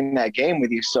tired of playing that game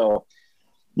with you. So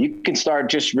you can start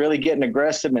just really getting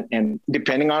aggressive and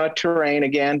depending on a terrain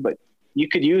again, but you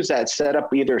could use that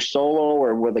setup either solo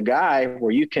or with a guy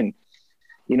where you can,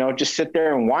 just sit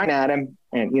there and whine at him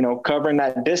and, covering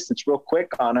that distance real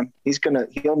quick on him.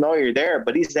 He'll know you're there,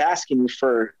 but he's asking you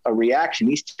for a reaction.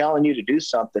 He's telling you to do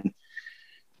something.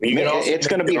 It's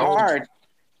going to be hard.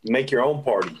 Make your own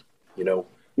party,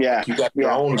 Yeah. You got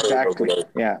your own. Exactly.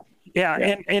 Yeah.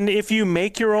 Yeah. And if you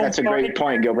make your own, that's a great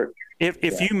point, Gilbert.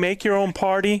 If you make your own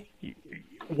party,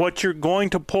 what you're going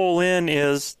to pull in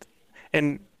is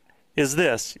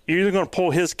this. You're either going to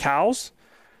pull his cows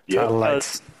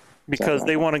because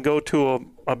they want to go to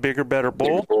a bigger, better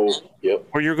bull,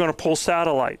 or you're going to pull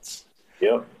satellites.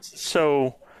 Yep.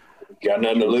 So got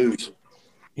nothing to lose.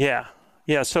 Yeah.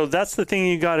 Yeah, so that's the thing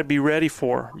you got to be ready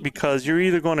for, because you're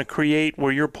either going to create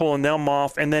where you're pulling them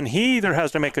off, and then he either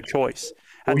has to make a choice.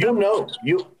 Well,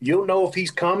 you'll know if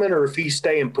he's coming or if he's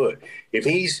staying put. If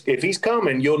he's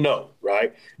coming, you'll know,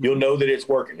 right? You'll know that it's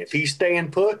working. If he's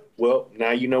staying put, well,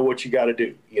 now you know what you got to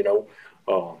do.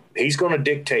 He's going to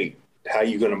dictate how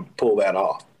you're going to pull that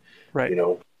off. Right.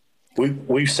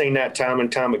 We've seen that time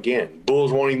and time again.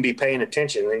 Bulls won't even be paying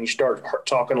attention, and then you start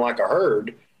talking like a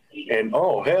herd, and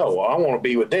oh hell, I want to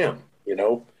be with them.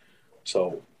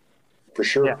 So for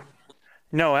sure. Yeah.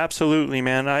 No, absolutely,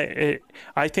 man.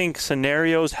 I think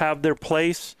scenarios have their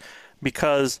place,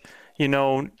 because,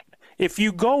 if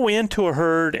you go into a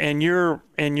herd and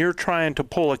you're trying to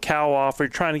pull a cow off, or you're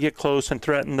trying to get close and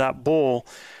threaten that bull,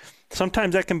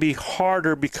 sometimes that can be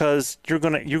harder because you're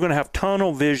gonna have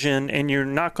tunnel vision and you're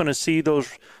not gonna see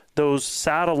those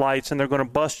satellites, and they're going to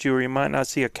bust you, or you might not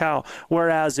see a cow.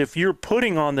 Whereas if you're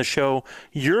putting on the show,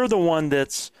 you're the one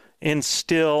that's in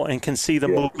still and can see the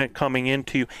movement coming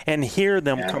into you and hear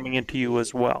them coming into you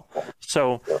as well.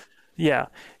 So yeah,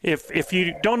 if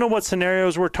you don't know what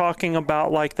scenarios we're talking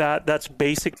about like that, that's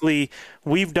basically,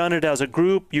 we've done it as a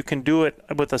group. You can do it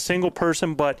with a single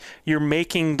person, but you're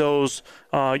making those,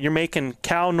 you're making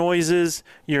cow noises,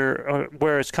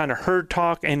 where it's kind of herd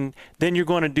talk, and then you're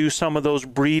going to do some of those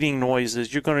breeding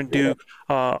noises. You're going to do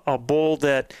a bull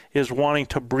that is wanting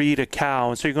to breed a cow,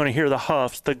 and so you're going to hear the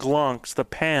huffs, the glunks, the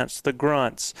pants, the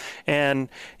grunts, and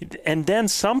then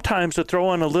sometimes to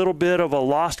throw in a little bit of a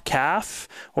lost calf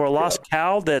or a lost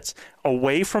cow that's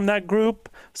away from that group,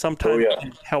 sometimes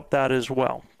can help that as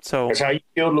well. So that's how you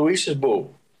killed Luis's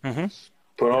bull. Mm-hmm.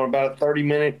 Put on about a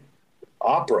 30-minute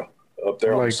opera up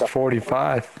there, like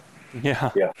 45.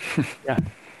 Yeah.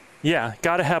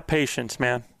 Got to have patience,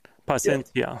 man.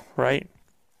 Paciencia, right?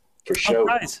 For sure.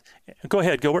 Guys, go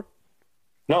ahead, Gilbert.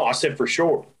 No, I said for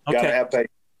sure. Okay. Got to have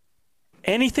patience.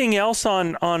 Anything else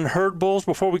on herd bulls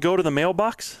before we go to the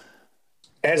mailbox?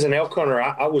 As an elk hunter,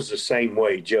 I was the same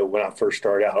way, Joe, when I first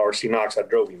started out. RC Knox, I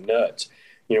drove him nuts.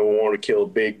 We wanted to kill a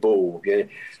big bull.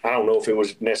 I don't know if it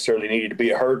was necessarily needed to be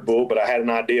a herd bull, but I had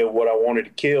an idea of what I wanted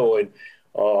to kill. And,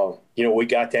 we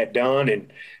got that done.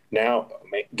 And now,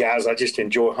 guys, I just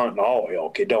enjoy hunting all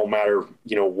elk. It don't matter,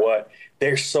 what.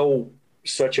 They're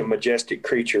such a majestic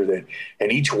creature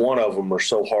and each one of them are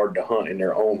so hard to hunt in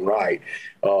their own right.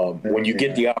 When you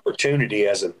get the opportunity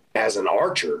as an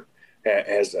archer,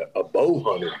 as a bow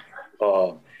hunter,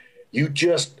 you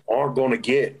just aren't going to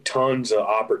get tons of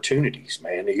opportunities,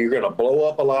 man. You're going to blow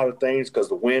up a lot of things because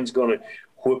the wind's going to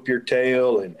whip your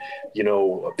tail, and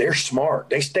they're smart.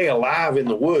 They stay alive in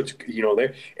the woods.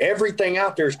 Everything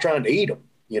out there is trying to eat them.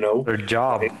 Their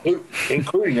job,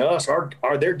 including us,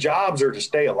 their jobs are to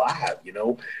stay alive.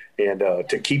 And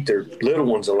to keep their little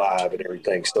ones alive and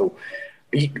everything. So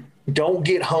don't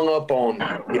get hung up on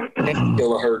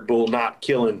kill a herd bull not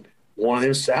killing one of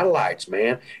them satellites,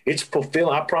 man. It's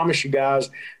fulfilling. I promise you guys,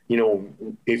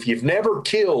 if you've never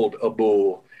killed a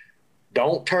bull,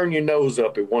 don't turn your nose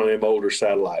up at one of them older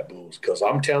satellite bulls, because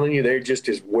I'm telling you, they're just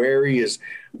as wary as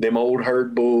them old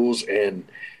herd bulls, and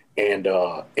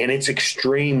it's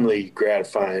extremely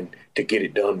gratifying to get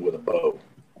it done with a bow.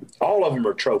 All of them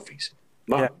are trophies.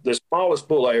 The smallest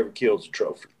bull I ever killed is a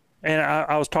trophy. And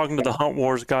I was talking to the Hunt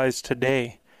Wars guys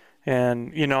today,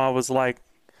 and, you know, I was like,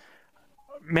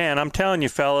 man, I'm telling you,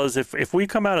 fellas, if we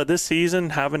come out of this season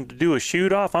having to do a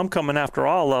shoot-off, I'm coming after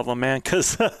all of them, man,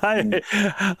 because I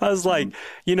was like,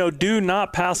 you know, do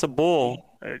not pass a bull.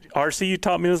 RC, you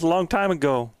taught me this a long time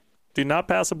ago. Do not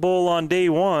pass a bull on day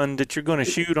 1 that you're going to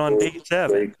shoot on day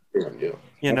 7,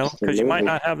 you know, because you might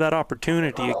not have that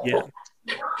opportunity again.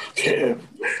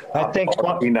 I think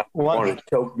one to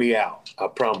choke me out. I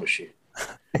promise you.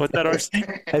 What's that,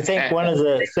 RC? I think one of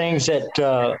the things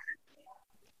that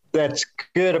that's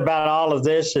good about all of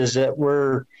this is that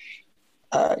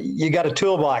you got a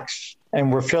toolbox,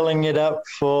 and we're filling it up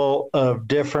full of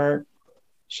different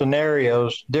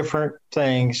scenarios, different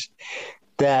things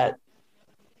that,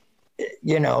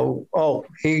 you know,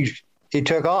 he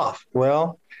took off.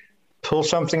 Well, pull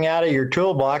something out of your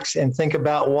toolbox and think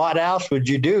about what else would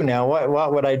you do now?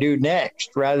 What would I do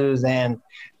next, rather than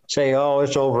say, oh,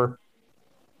 it's over.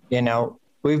 You know,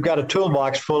 we've got a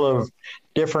toolbox full of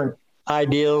different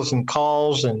ideals and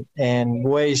calls and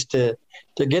ways to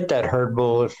get that herd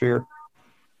bull if you're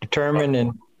determined.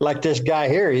 And like this guy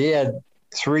here, he had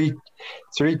three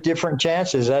different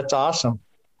chances. That's awesome.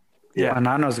 Yeah,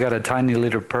 Nano's got a tiny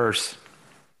little purse.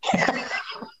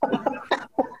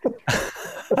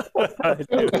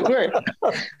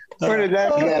 Where did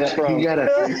that come from? You gotta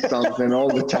say something all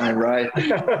the time, right?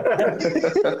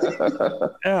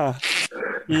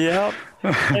 Yeah.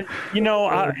 And, you know,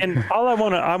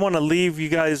 I want to leave you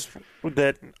guys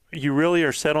that you really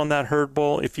are set on that herd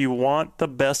bull. If you want the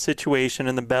best situation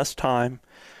and the best time,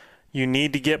 you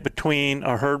need to get between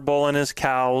a herd bull and his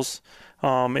cows.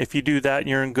 If you do that,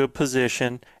 you're in good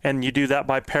position, and you do that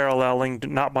by paralleling,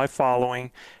 not by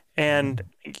following, and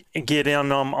get in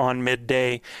them on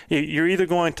midday. You're either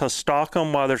going to stalk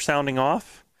them while they're sounding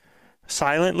off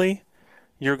silently,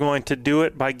 you're going to do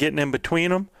it by getting in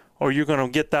between them, or you're going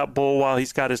to get that bull while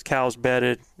he's got his cows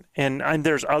bedded. And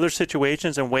there's other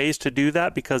situations and ways to do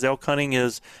that, because elk hunting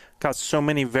is got so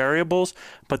many variables,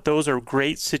 but those are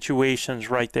great situations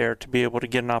right there to be able to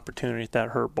get an opportunity at that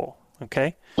herd bull.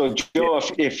 Okay. So Joe,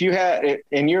 if you had,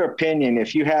 in your opinion,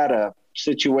 if you had a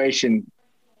situation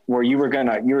where you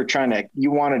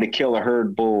wanted to kill a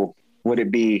herd bull, would it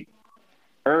be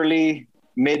early,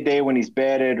 midday when he's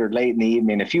bedded, or late in the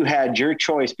evening? If you had your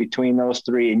choice between those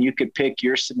three and you could pick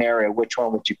your scenario, which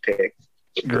one would you pick?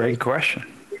 Great question.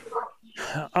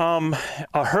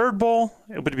 A herd bull,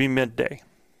 it would be midday.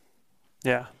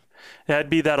 Yeah. That'd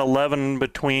be that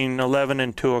between 11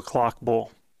 and 2 o'clock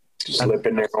bull. Slip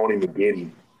in there on him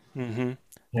again. Mm-hmm.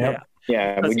 Yep.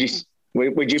 Yeah.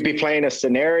 Would you be playing a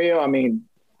scenario? I mean,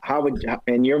 how would,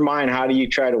 in your mind, how do you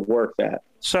try to work that?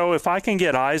 So if I can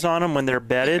get eyes on them when they're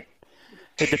bedded,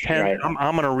 it depends. Right.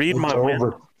 I'm going to read my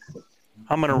wind.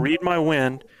 I'm going to read my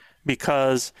wind,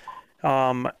 because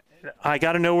I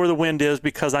got to know where the wind is,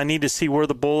 because I need to see where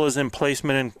the bull is in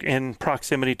placement in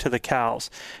proximity to the cows.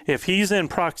 If he's in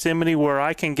proximity where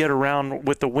I can get around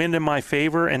with the wind in my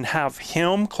favor and have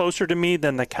him closer to me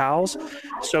than the cows,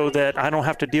 so that I don't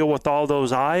have to deal with all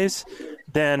those eyes,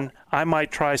 then I might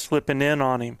try slipping in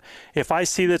on him. If I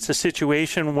see that's a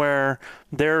situation where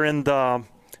they're in the,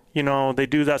 you know, they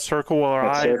do that circle where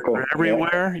eyes are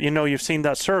everywhere. Yeah. You know, you've seen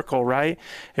that circle, right?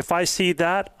 If I see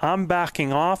that, I'm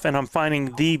backing off, and I'm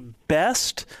finding the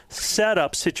best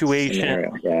setup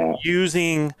situation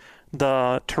using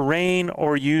the terrain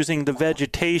or using the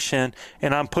vegetation,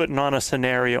 and I'm putting on a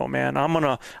scenario, man.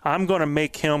 I'm gonna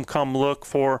make him come look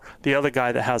for the other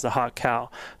guy that has a hot cow.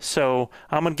 So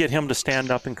I'm gonna get him to stand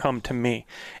up and come to me.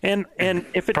 And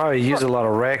if it probably use a lot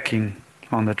of wrecking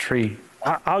on the tree.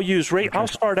 I'll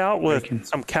start out with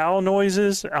some cow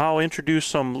noises. I'll introduce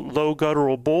some low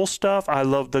guttural bull stuff. I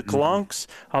love the glunks.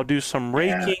 I'll do some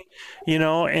raking, you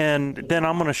know, and then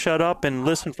I'm going to shut up and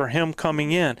listen for him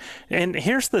coming in. And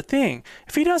here's the thing.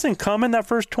 If he doesn't come in that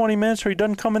first 20 minutes, or he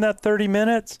doesn't come in that 30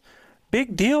 minutes,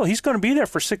 big deal. He's going to be there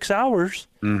for 6 hours.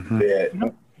 Mm-hmm. You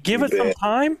know, give it some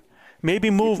time.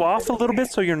 Maybe move off a little bit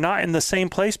so you're not in the same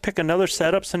place. Pick another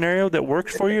setup scenario that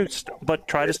works for you, but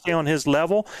try to stay on his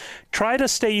level. Try to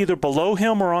stay either below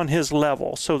him or on his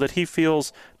level so that he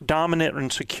feels dominant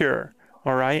and secure,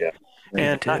 all right? Yeah.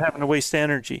 And not having to waste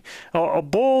energy. A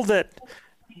bull that,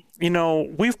 you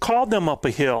know, we've called them up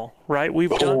a hill, right? We've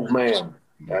done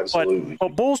Absolutely.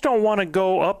 But bulls don't want to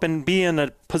go up and be in a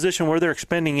position where they're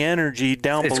expending energy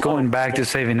down below. It's going back to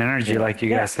saving energy, like you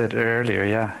guys said earlier.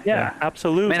 Yeah,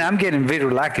 absolutely. Man, I'm getting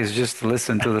vidulacus just to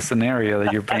listen to the scenario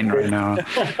that you're painting right now.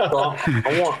 Well,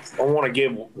 I want to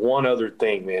give one other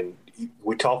thing, man.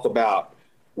 We talk about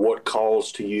what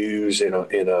calls to use in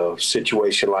a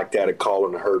situation like that, of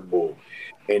calling a herd bull,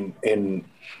 and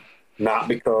not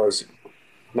because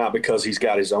he's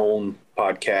got his own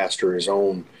podcast or his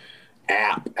own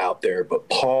app out there, but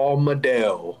Paul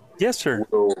Medel, yes, sir,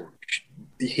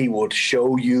 he will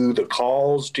show you the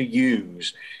calls to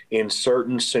use in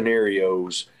certain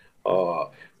scenarios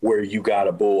where you got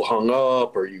a bull hung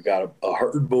up or you got a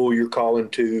herd bull you're calling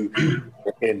to,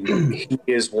 and he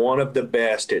is one of the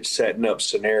best at setting up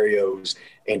scenarios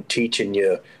and teaching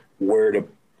you where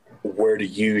to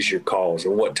use your calls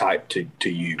and what type to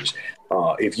use.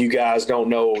 If you guys don't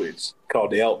know, it's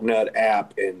called the Elk Nut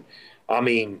app, and I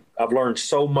mean, I've learned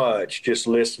so much just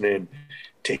listening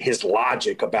to his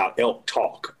logic about elk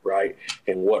talk, right?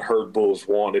 And what herd bulls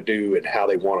want to do and how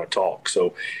they want to talk.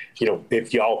 So,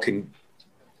 if y'all can,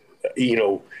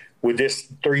 with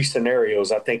this 3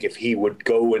 scenarios, I think if he would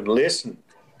go and listen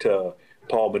to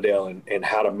Paul Medel and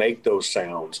how to make those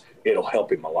sounds, it'll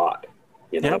help him a lot,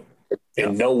 and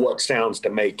know what sounds to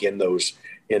make in those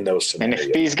scenarios. And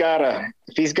if he's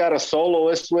got a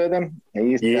soloist with him,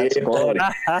 that's quality.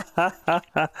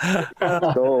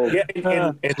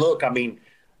 And look, I mean,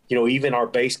 even our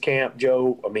base camp,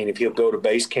 Joe, I mean, if he'll go to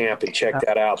base camp and check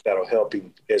that out, that'll help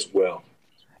him as well.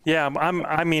 Yeah,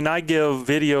 I give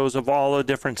videos of all the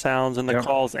different sounds and the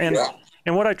calls,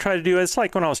 and what I try to do, it's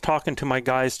like when I was talking to my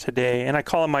guys today, and I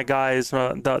call them my guys,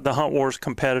 the Hunt Wars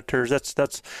competitors.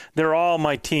 They're all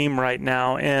my team right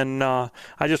now, and I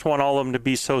just want all of them to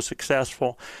be so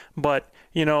successful. But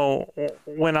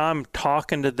when I'm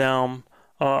talking to them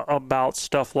about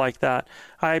stuff like that,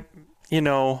 I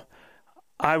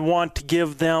want to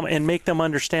give them and make them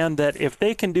understand that if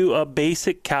they can do a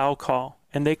basic cow call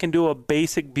and they can do a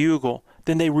basic bugle,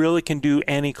 then they really can do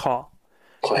any call.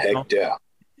 Heck yeah.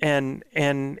 And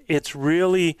it's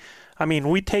really, I mean,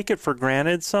 we take it for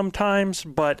granted sometimes,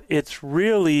 but it's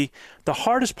really, the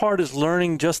hardest part is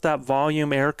learning just that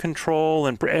volume, air control,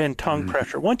 and tongue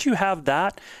pressure. Once you have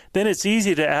that, then it's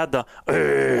easy to add the,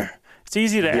 it's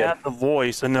easy to add the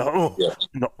voice and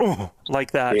the,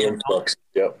 like that.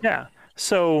 Yeah.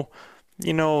 So,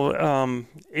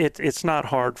 it's not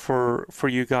hard for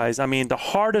you guys. I mean, the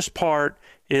hardest part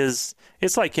is,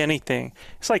 it's like anything.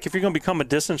 It's like if you're going to become a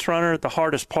distance runner, the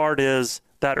hardest part is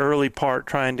that early part,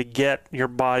 trying to get your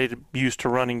body used to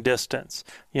running distance.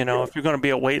 If you're going to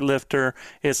be a weightlifter,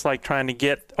 it's like trying to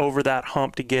get over that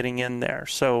hump to getting in there.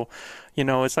 So,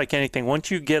 it's like anything.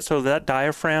 Once you get so that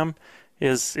diaphragm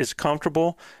is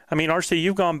comfortable. I mean, RC,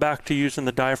 you've gone back to using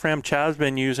the diaphragm. Chad's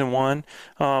been using one.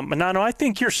 Nano, I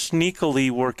think you're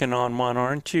sneakily working on one,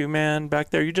 aren't you, man?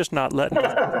 Back there, you're just not letting it.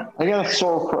 I got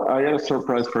a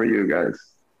surprise for you guys.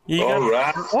 All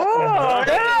right. Oh,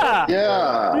 yeah.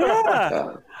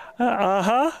 Yeah.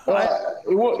 Uh-huh.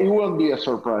 It won't be a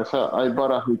surprise. I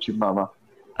bought a hoochie mama.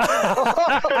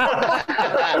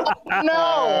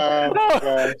 No,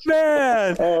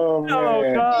 man. Oh, man.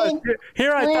 Oh, gosh.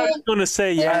 Here I thought I was going to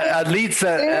say, At least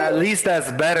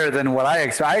that's better than what I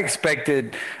expected. I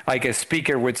expected like a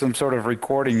speaker with some sort of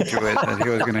recording to it that he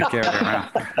was going to carry around.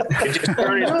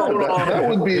 That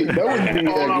would be a good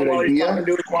idea.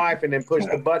 Do his wife and then push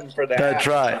the button for that. That's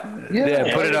right.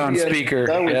 Yeah, put it on speaker.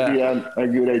 That would be a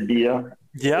good idea.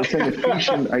 Yeah, it's an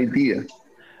efficient idea.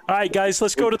 All right, guys,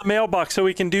 let's go to the mailbox so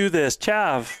we can do this.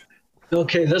 Chav.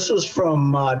 Okay, this is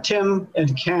from Tim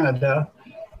in Canada.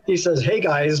 He says, "Hey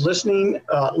guys,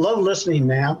 love listening,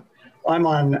 man. I'm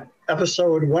on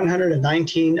episode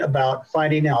 119 about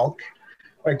fighting elk.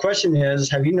 My question is,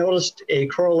 have you noticed a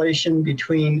correlation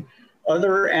between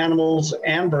other animals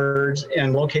and birds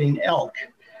in locating elk?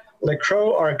 Like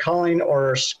crow are calling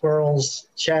or squirrels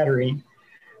chattering.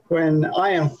 When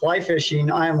I am fly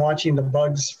fishing, I am watching the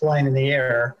bugs flying in the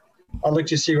air. I look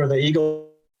to see where the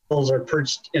eagles are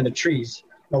perched in the trees.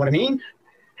 Know what I mean?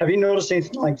 Have you noticed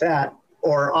anything like that?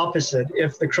 Or opposite,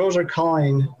 if the crows are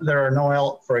calling, there are no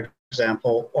elk, for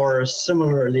example. Or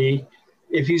similarly,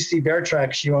 if you see bear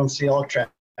tracks, you won't see elk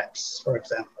tracks, for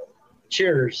example.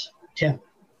 Cheers, Tim."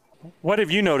 What have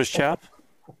you noticed, Chap?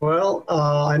 Well,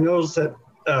 I noticed that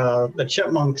the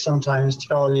chipmunks sometimes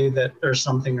tell you that there's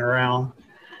something around.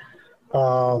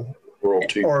 Or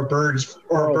birds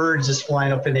just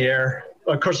flying up in the air.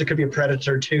 Of course, it could be a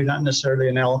predator too, not necessarily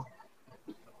an elk.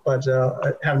 But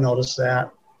I have noticed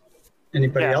that.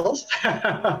 Anybody else?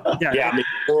 Yeah, I mean,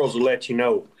 squirrels will let you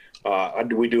know.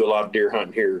 We do a lot of deer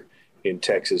hunting here in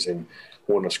Texas, and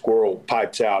when a squirrel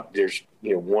pipes out, there's,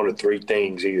 one of three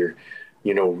things. Either,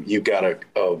 you got a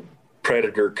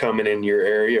predator coming in your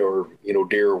area, or,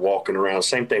 deer walking around.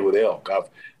 Same thing with elk. I've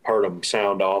heard them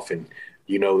sound off, and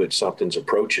you know that something's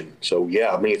approaching. So,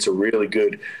 yeah, I mean, it's a really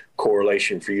good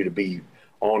correlation for you to be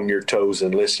on your toes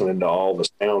and listening to all the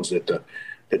sounds that the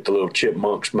little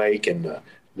chipmunks make, and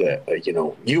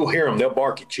you'll hear them. They'll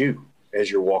bark at you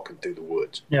as you're walking through the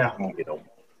woods. Yeah.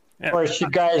 Of course, you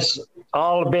guys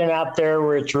all have been out there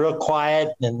where it's real quiet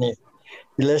and you're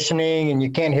listening and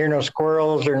you can't hear no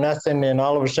squirrels or nothing, and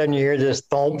all of a sudden you hear this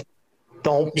thump,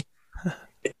 thump,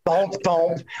 thump,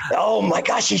 thump. Oh my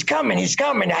gosh, he's coming!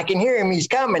 I can hear him. He's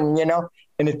coming!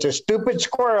 And it's a stupid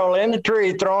squirrel in the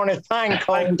tree throwing his pine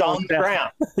cones on the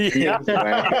ground.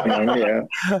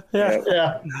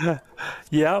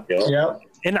 Yeah.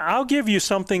 And I'll give you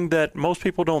something that most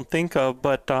people don't think of,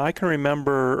 but I can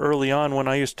remember early on when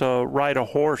I used to ride a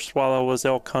horse while I was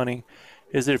elk hunting,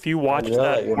 is that if you watch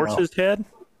that horse's head,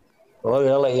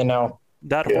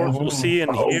 that horse will see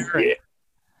and hear. Yeah.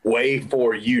 Way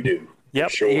before you do.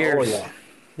 Yep. Sure.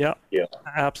 Yeah,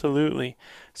 absolutely.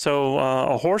 So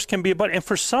a horse can be a butt. And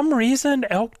for some reason,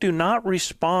 elk do not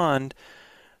respond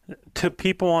to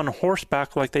people on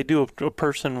horseback like they do a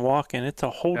person walking. It's a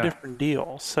whole different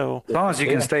deal. So as long as you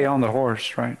can stay on the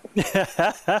horse, right? It's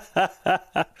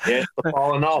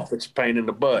falling off. It's a pain in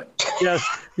the butt. Yes.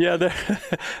 Yeah.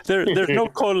 There's no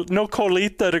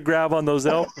colita to grab on those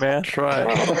elk, man. That's right.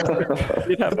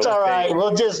 It's all right.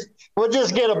 We'll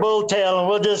just get a bull tail and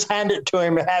we'll just hand it to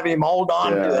him and have him hold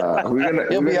on to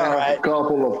it. He'll be all right. A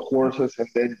couple of horses, and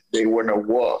then they want to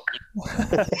walk.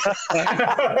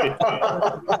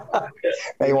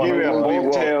 They want a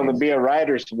bull tail to be a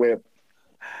rider's whip.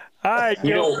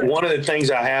 One of the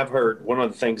things I have heard,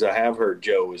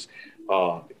 Joe, is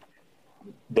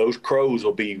those crows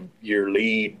will be your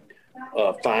lead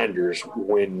finders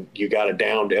when you got a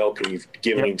downed elk and you've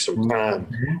given him some time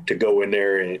to go in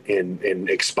there and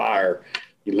expire.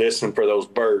 You listen for those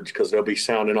birds because they'll be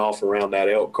sounding off around that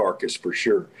elk carcass for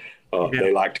sure.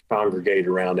 They like to congregate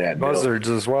around that. Buzzards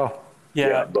as well.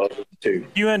 Yeah, buzzards too.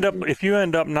 If you end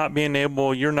up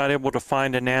you're not able to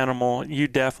find an animal, you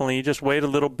just wait a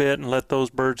little bit and let those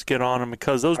birds get on them,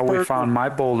 because those birds. We found my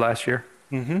bull last year.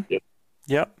 Mm-hmm.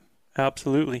 Yep,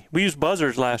 absolutely. We used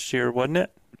buzzards last year, wasn't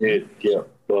it?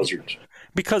 Buzzards.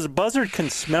 Because buzzard can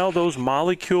smell those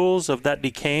molecules of that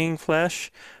decaying flesh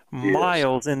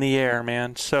miles in the air,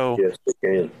 man. So yes, they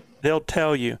can. They'll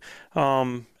tell you.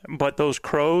 But those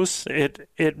crows, it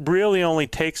really only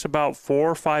takes about 4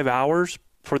 or 5 hours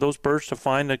for those birds to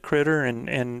find a critter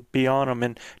and be on them,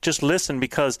 and just listen,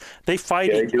 because they fight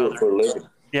each other. It for a living.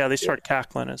 Yeah, they start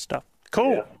cackling and stuff.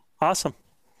 Cool. Yeah. Awesome.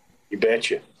 You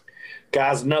betcha.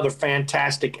 Guys, another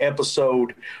fantastic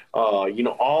episode.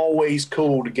 Always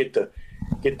cool to get the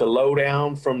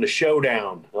lowdown from the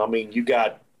showdown. I mean, you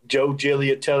got Joe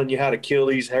Gillia telling you how to kill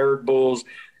these herd bulls.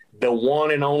 The one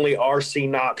and only R.C.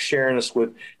 Knox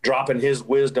dropping his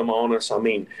wisdom on us. I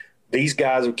mean, these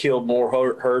guys have killed more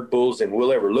herd bulls than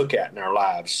we'll ever look at in our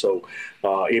lives. So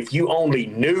if you only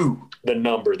knew the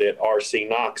number that R.C.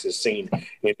 Knox has seen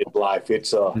in his life,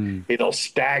 it'll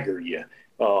stagger you.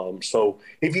 So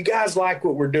if you guys like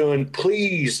what we're doing,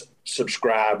 please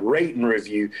subscribe, rate, and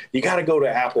review. You got to go to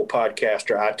Apple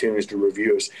Podcast or iTunes to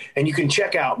review us. And you can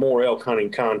check out more elk hunting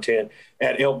content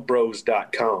at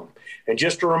elkbros.com. And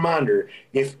just a reminder,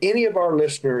 if any of our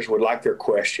listeners would like their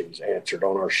questions answered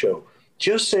on our show,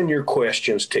 just send your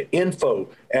questions to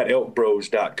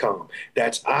info@elkbros.com.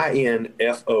 That's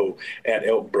INFO at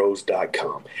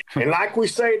elkbros.com. And like we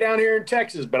say down here in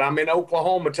Texas, but I'm in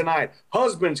Oklahoma tonight,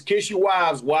 husbands, kiss your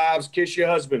wives, wives, kiss your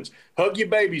husbands, hug your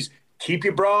babies, keep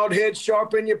your broad head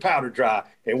sharp and your powder dry,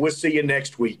 and we'll see you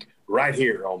next week right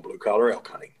here on Blue Collar Elk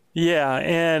Hunting. Yeah,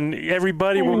 and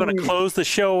everybody, we're going to close the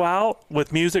show out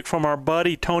with music from our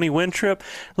buddy Tony Wintrip.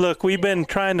 Look, we've been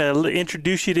trying to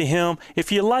introduce you to him.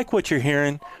 If you like what you're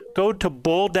hearing, go to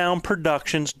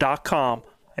bulldownproductions.com.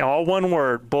 All one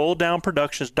word,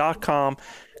 bulldownproductions.com.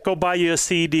 Go buy you a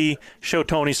CD. Show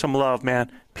Tony some love, man.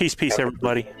 Peace,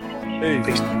 everybody.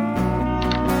 Peace.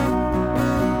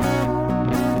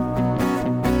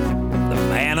 The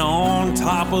man on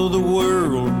top of the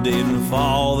world didn't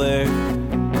fall there.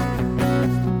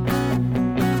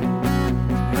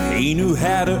 He knew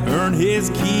how to earn his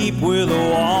keep with a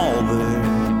wall there.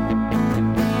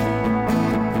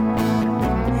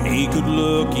 He could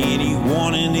look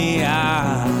anyone in the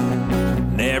eye,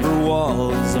 never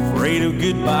was afraid of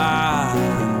goodbye.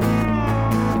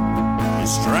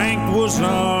 His strength was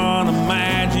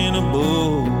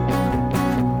unimaginable.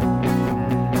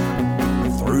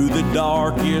 Through the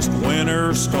darkest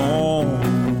winter storm,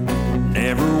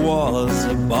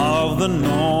 the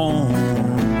norm.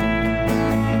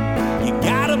 You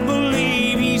gotta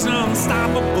believe he's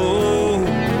unstoppable.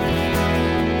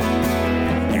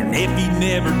 And if he'd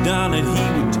never done it,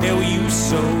 he would tell you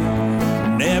so.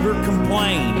 Never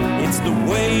complain, it's the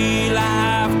way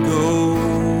life goes.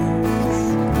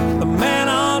 The man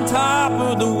on top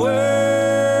of the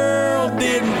world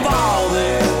didn't fall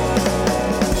there.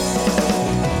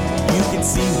 You can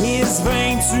see his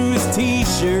veins through his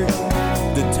t-shirt,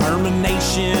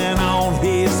 determination on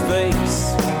his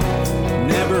face.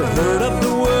 Never heard of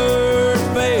the word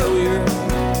failure,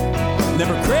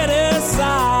 never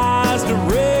criticized a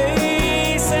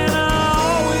race. And I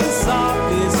always thought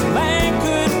this man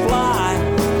could fly,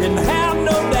 didn't have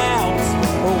no doubts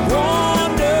or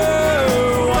wonder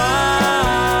why.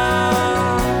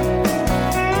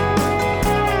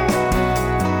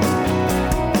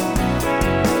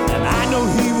 And I know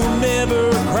he will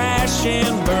never crash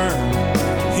and burn.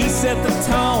 He set the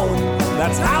tone,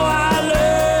 that's how I